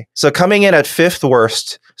of Grey. So coming in at 5th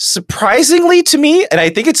worst, surprisingly to me, and I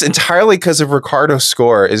think it's entirely because of Ricardo's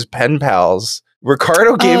score, is Pen Pals.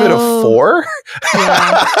 Ricardo gave it a 4.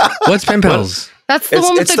 Yeah. What's Pen Pals? That's the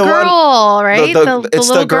one with it's the the one- girl, right? It's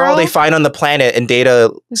the girl they find on the planet, and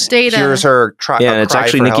Data hears her try. Yeah, and it's cry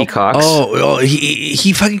actually for Nikki help. Cox. Oh,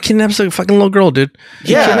 he fucking kidnaps a fucking little girl, dude.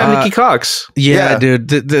 Yeah, Nikki Cox. Yeah, dude.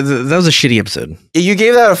 That was a shitty episode. You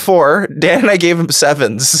gave that a 4. Dan and I gave him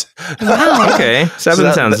 7s. Wow. Okay,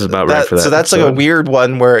 7 sounds about right for that. So that's like a weird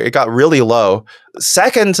one where it got really low.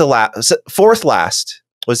 Second to last, 4th last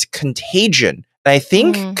was Contagion. And I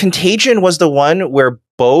think Contagion was the one where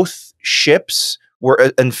both ships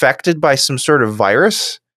were infected by some sort of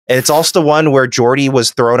virus. And it's also the one where Geordi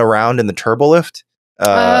was thrown around in the turbolift.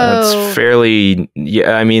 That's fairly,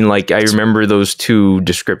 I mean, like, I remember those 2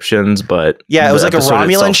 descriptions, but yeah, it was like a episode Romulan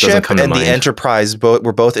itself doesn't ship come to and the mind. Enterprise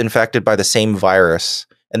were both infected by the same virus,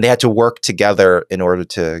 and they had to work together in order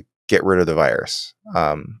to get rid of the virus.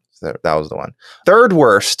 So that was the one. Third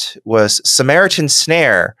worst was Samaritan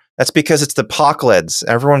Snare. That's because it's the Pockleds.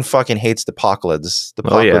 Everyone fucking hates the Pockleds. The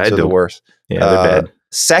Pockleds are the worst. Yeah, they're bad.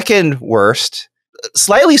 Second worst,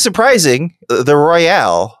 slightly surprising, the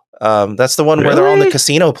Royale. That's the one where they're on the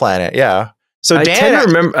casino planet. Yeah. So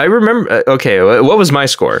I remember. Okay, what was my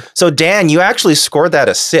score? So Dan, you actually scored that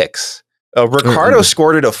a 6. Ricardo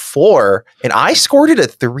scored it a 4, and I scored it a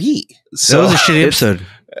 3. So that was a shitty episode.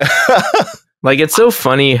 Like, it's so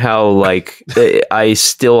funny how, like, I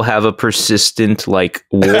still have a persistent, like,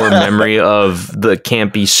 war memory of the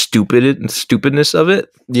campy stupidness of it.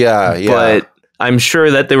 Yeah. But I'm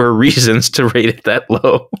sure that there were reasons to rate it that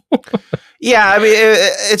low. Yeah, I mean,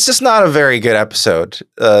 it's just not a very good episode.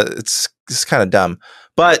 It's kind of dumb.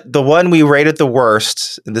 But the one we rated the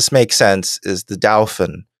worst, and this makes sense, is the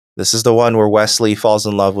Dolphin. This is the one where Wesley falls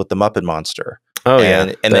in love with the Muppet Monster. Oh,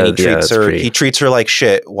 and then he treats her like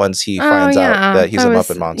shit once he finds out that he's a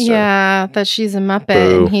Muppet Monster. Yeah, that she's a Muppet.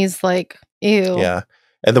 Boo. And he's like, ew. Yeah.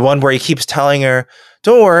 And the one where he keeps telling her,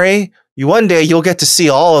 don't worry, one day you'll get to see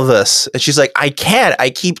all of this. And she's like, I can't. I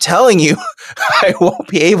keep telling you I won't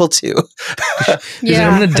be able to. Yeah,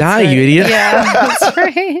 I'm going to die, right. you idiot. Yeah, that's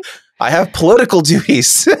right. I have political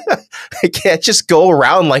duties. I can't just go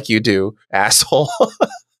around like you do, asshole.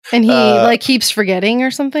 And he keeps forgetting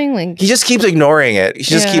or something. Like he just keeps ignoring it. He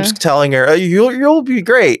just keeps telling her, "You'll be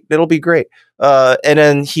great. It'll be great." And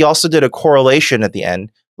then he also did a correlation at the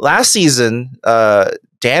end. Last season,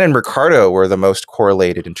 Dan and Ricardo were the most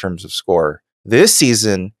correlated in terms of score. This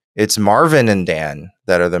season, it's Marvin and Dan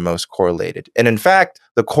that are the most correlated. And in fact,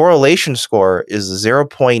 the correlation score is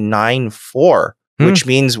 0.94, which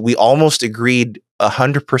means we almost agreed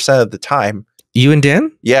 100% of the time. You and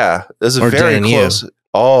Dan? Yeah, this is very close.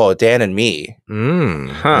 Oh, Dan and me.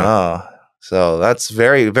 So that's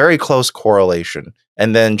very, very close correlation.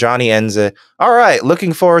 And then Johnny ends it. All right,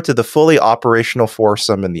 looking forward to the fully operational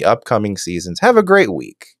foursome in the upcoming seasons. Have a great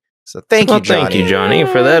week. So thank you, Johnny. Thank you, Johnny,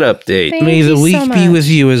 for that update. May the week be with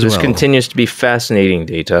you as well. This continues to be fascinating,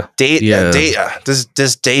 Data. Data.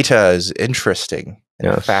 This data is interesting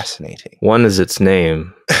and fascinating. One is its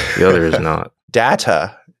name. The other is not.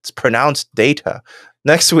 Data. It's pronounced data.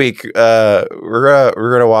 Next week, we're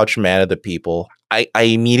gonna watch Man of the People. I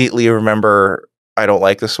immediately remember I don't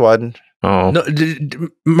like this one. Oh, no,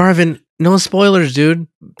 Marvin, no spoilers, dude.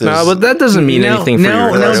 No, but that doesn't mean anything for you.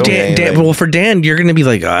 No, Dan, well, for Dan, you're gonna be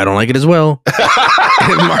like, I don't like it as well.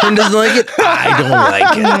 If Marvin doesn't like it, I don't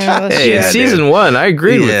like it. Hey, in season 1, I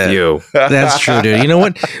agreed with you. That's true, dude. You know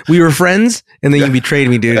what? We were friends, and then you betrayed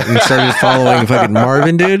me, dude, and started following fucking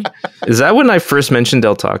Marvin, dude. Is that when I first mentioned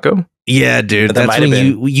Del Taco? Yeah, dude. That's when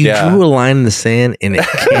you drew a line in the sand, and it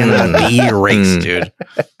cannot be erased, dude.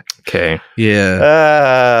 Okay. Yeah.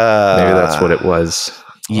 Maybe that's what it was.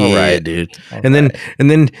 Yeah, right, dude. And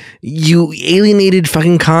then you alienated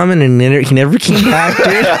fucking Common, and he never came back,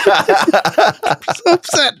 dude. I'm so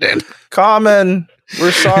upset, dude. Common,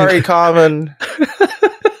 we're sorry, Common.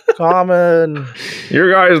 Common,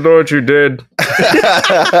 you guys know what you did.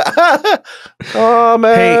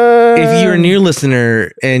 Common. Hey, if you're a new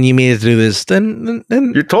listener and you made it through this, then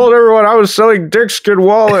you told everyone I was selling dick skin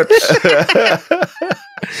wallets.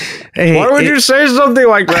 Hey, why would you say something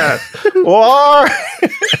like that? Why?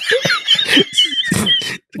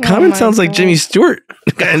 Common sounds like Jimmy Stewart,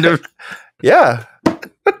 kind of. Yeah.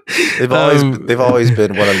 They've always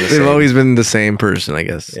been one of the same. They've always been the same person, I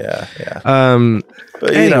guess. Yeah.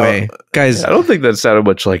 But anyway, guys, I don't think that sounded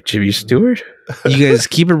much like Jimmy Stewart. You guys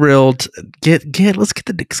keep it real. Let's get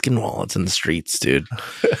the dick skin wallets in the streets, dude.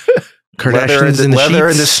 Kardashians in the sheets. Leather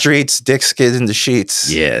in the streets, dick skin in the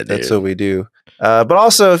sheets. Yeah, dude. That's what we do. But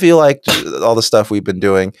also, if you like all the stuff we've been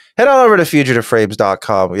doing, head on over to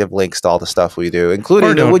fugitiveframes.com. We have links to all the stuff we do,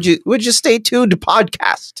 including the Would You Stay Tuned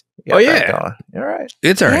podcast. Oh, yeah. All right.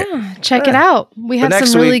 It's all right. Yeah, check it out. We have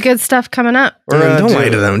some really good stuff coming up. Don't lie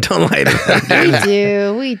to them. Don't lie to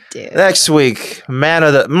them. We do. Next week, Man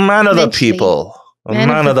of the People.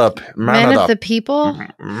 Man of the People?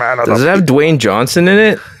 Does it have Dwayne Johnson in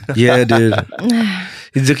it? Yeah, dude.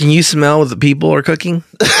 Can you smell what the people are cooking?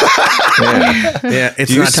 Yeah.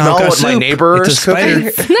 It's Do you not smell what soup. my neighbor is cooking?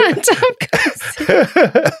 It's not taco.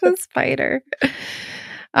 It's a spider.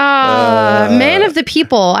 Man of the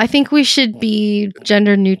People. I think we should be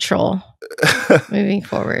gender neutral moving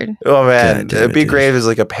forward. Oh man, it'd be great if it's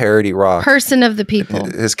like a parody rock. Person of the people.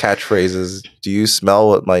 His catchphrase is, "Do you smell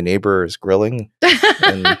what my neighbor is grilling?"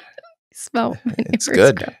 And smell. My it's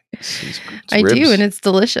good. It's I do, and it's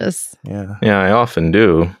delicious. Yeah, I often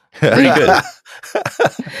do. Pretty good.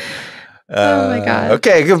 Oh my god.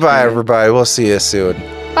 Okay, goodbye, everybody. We'll see you soon.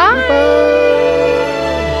 Bye.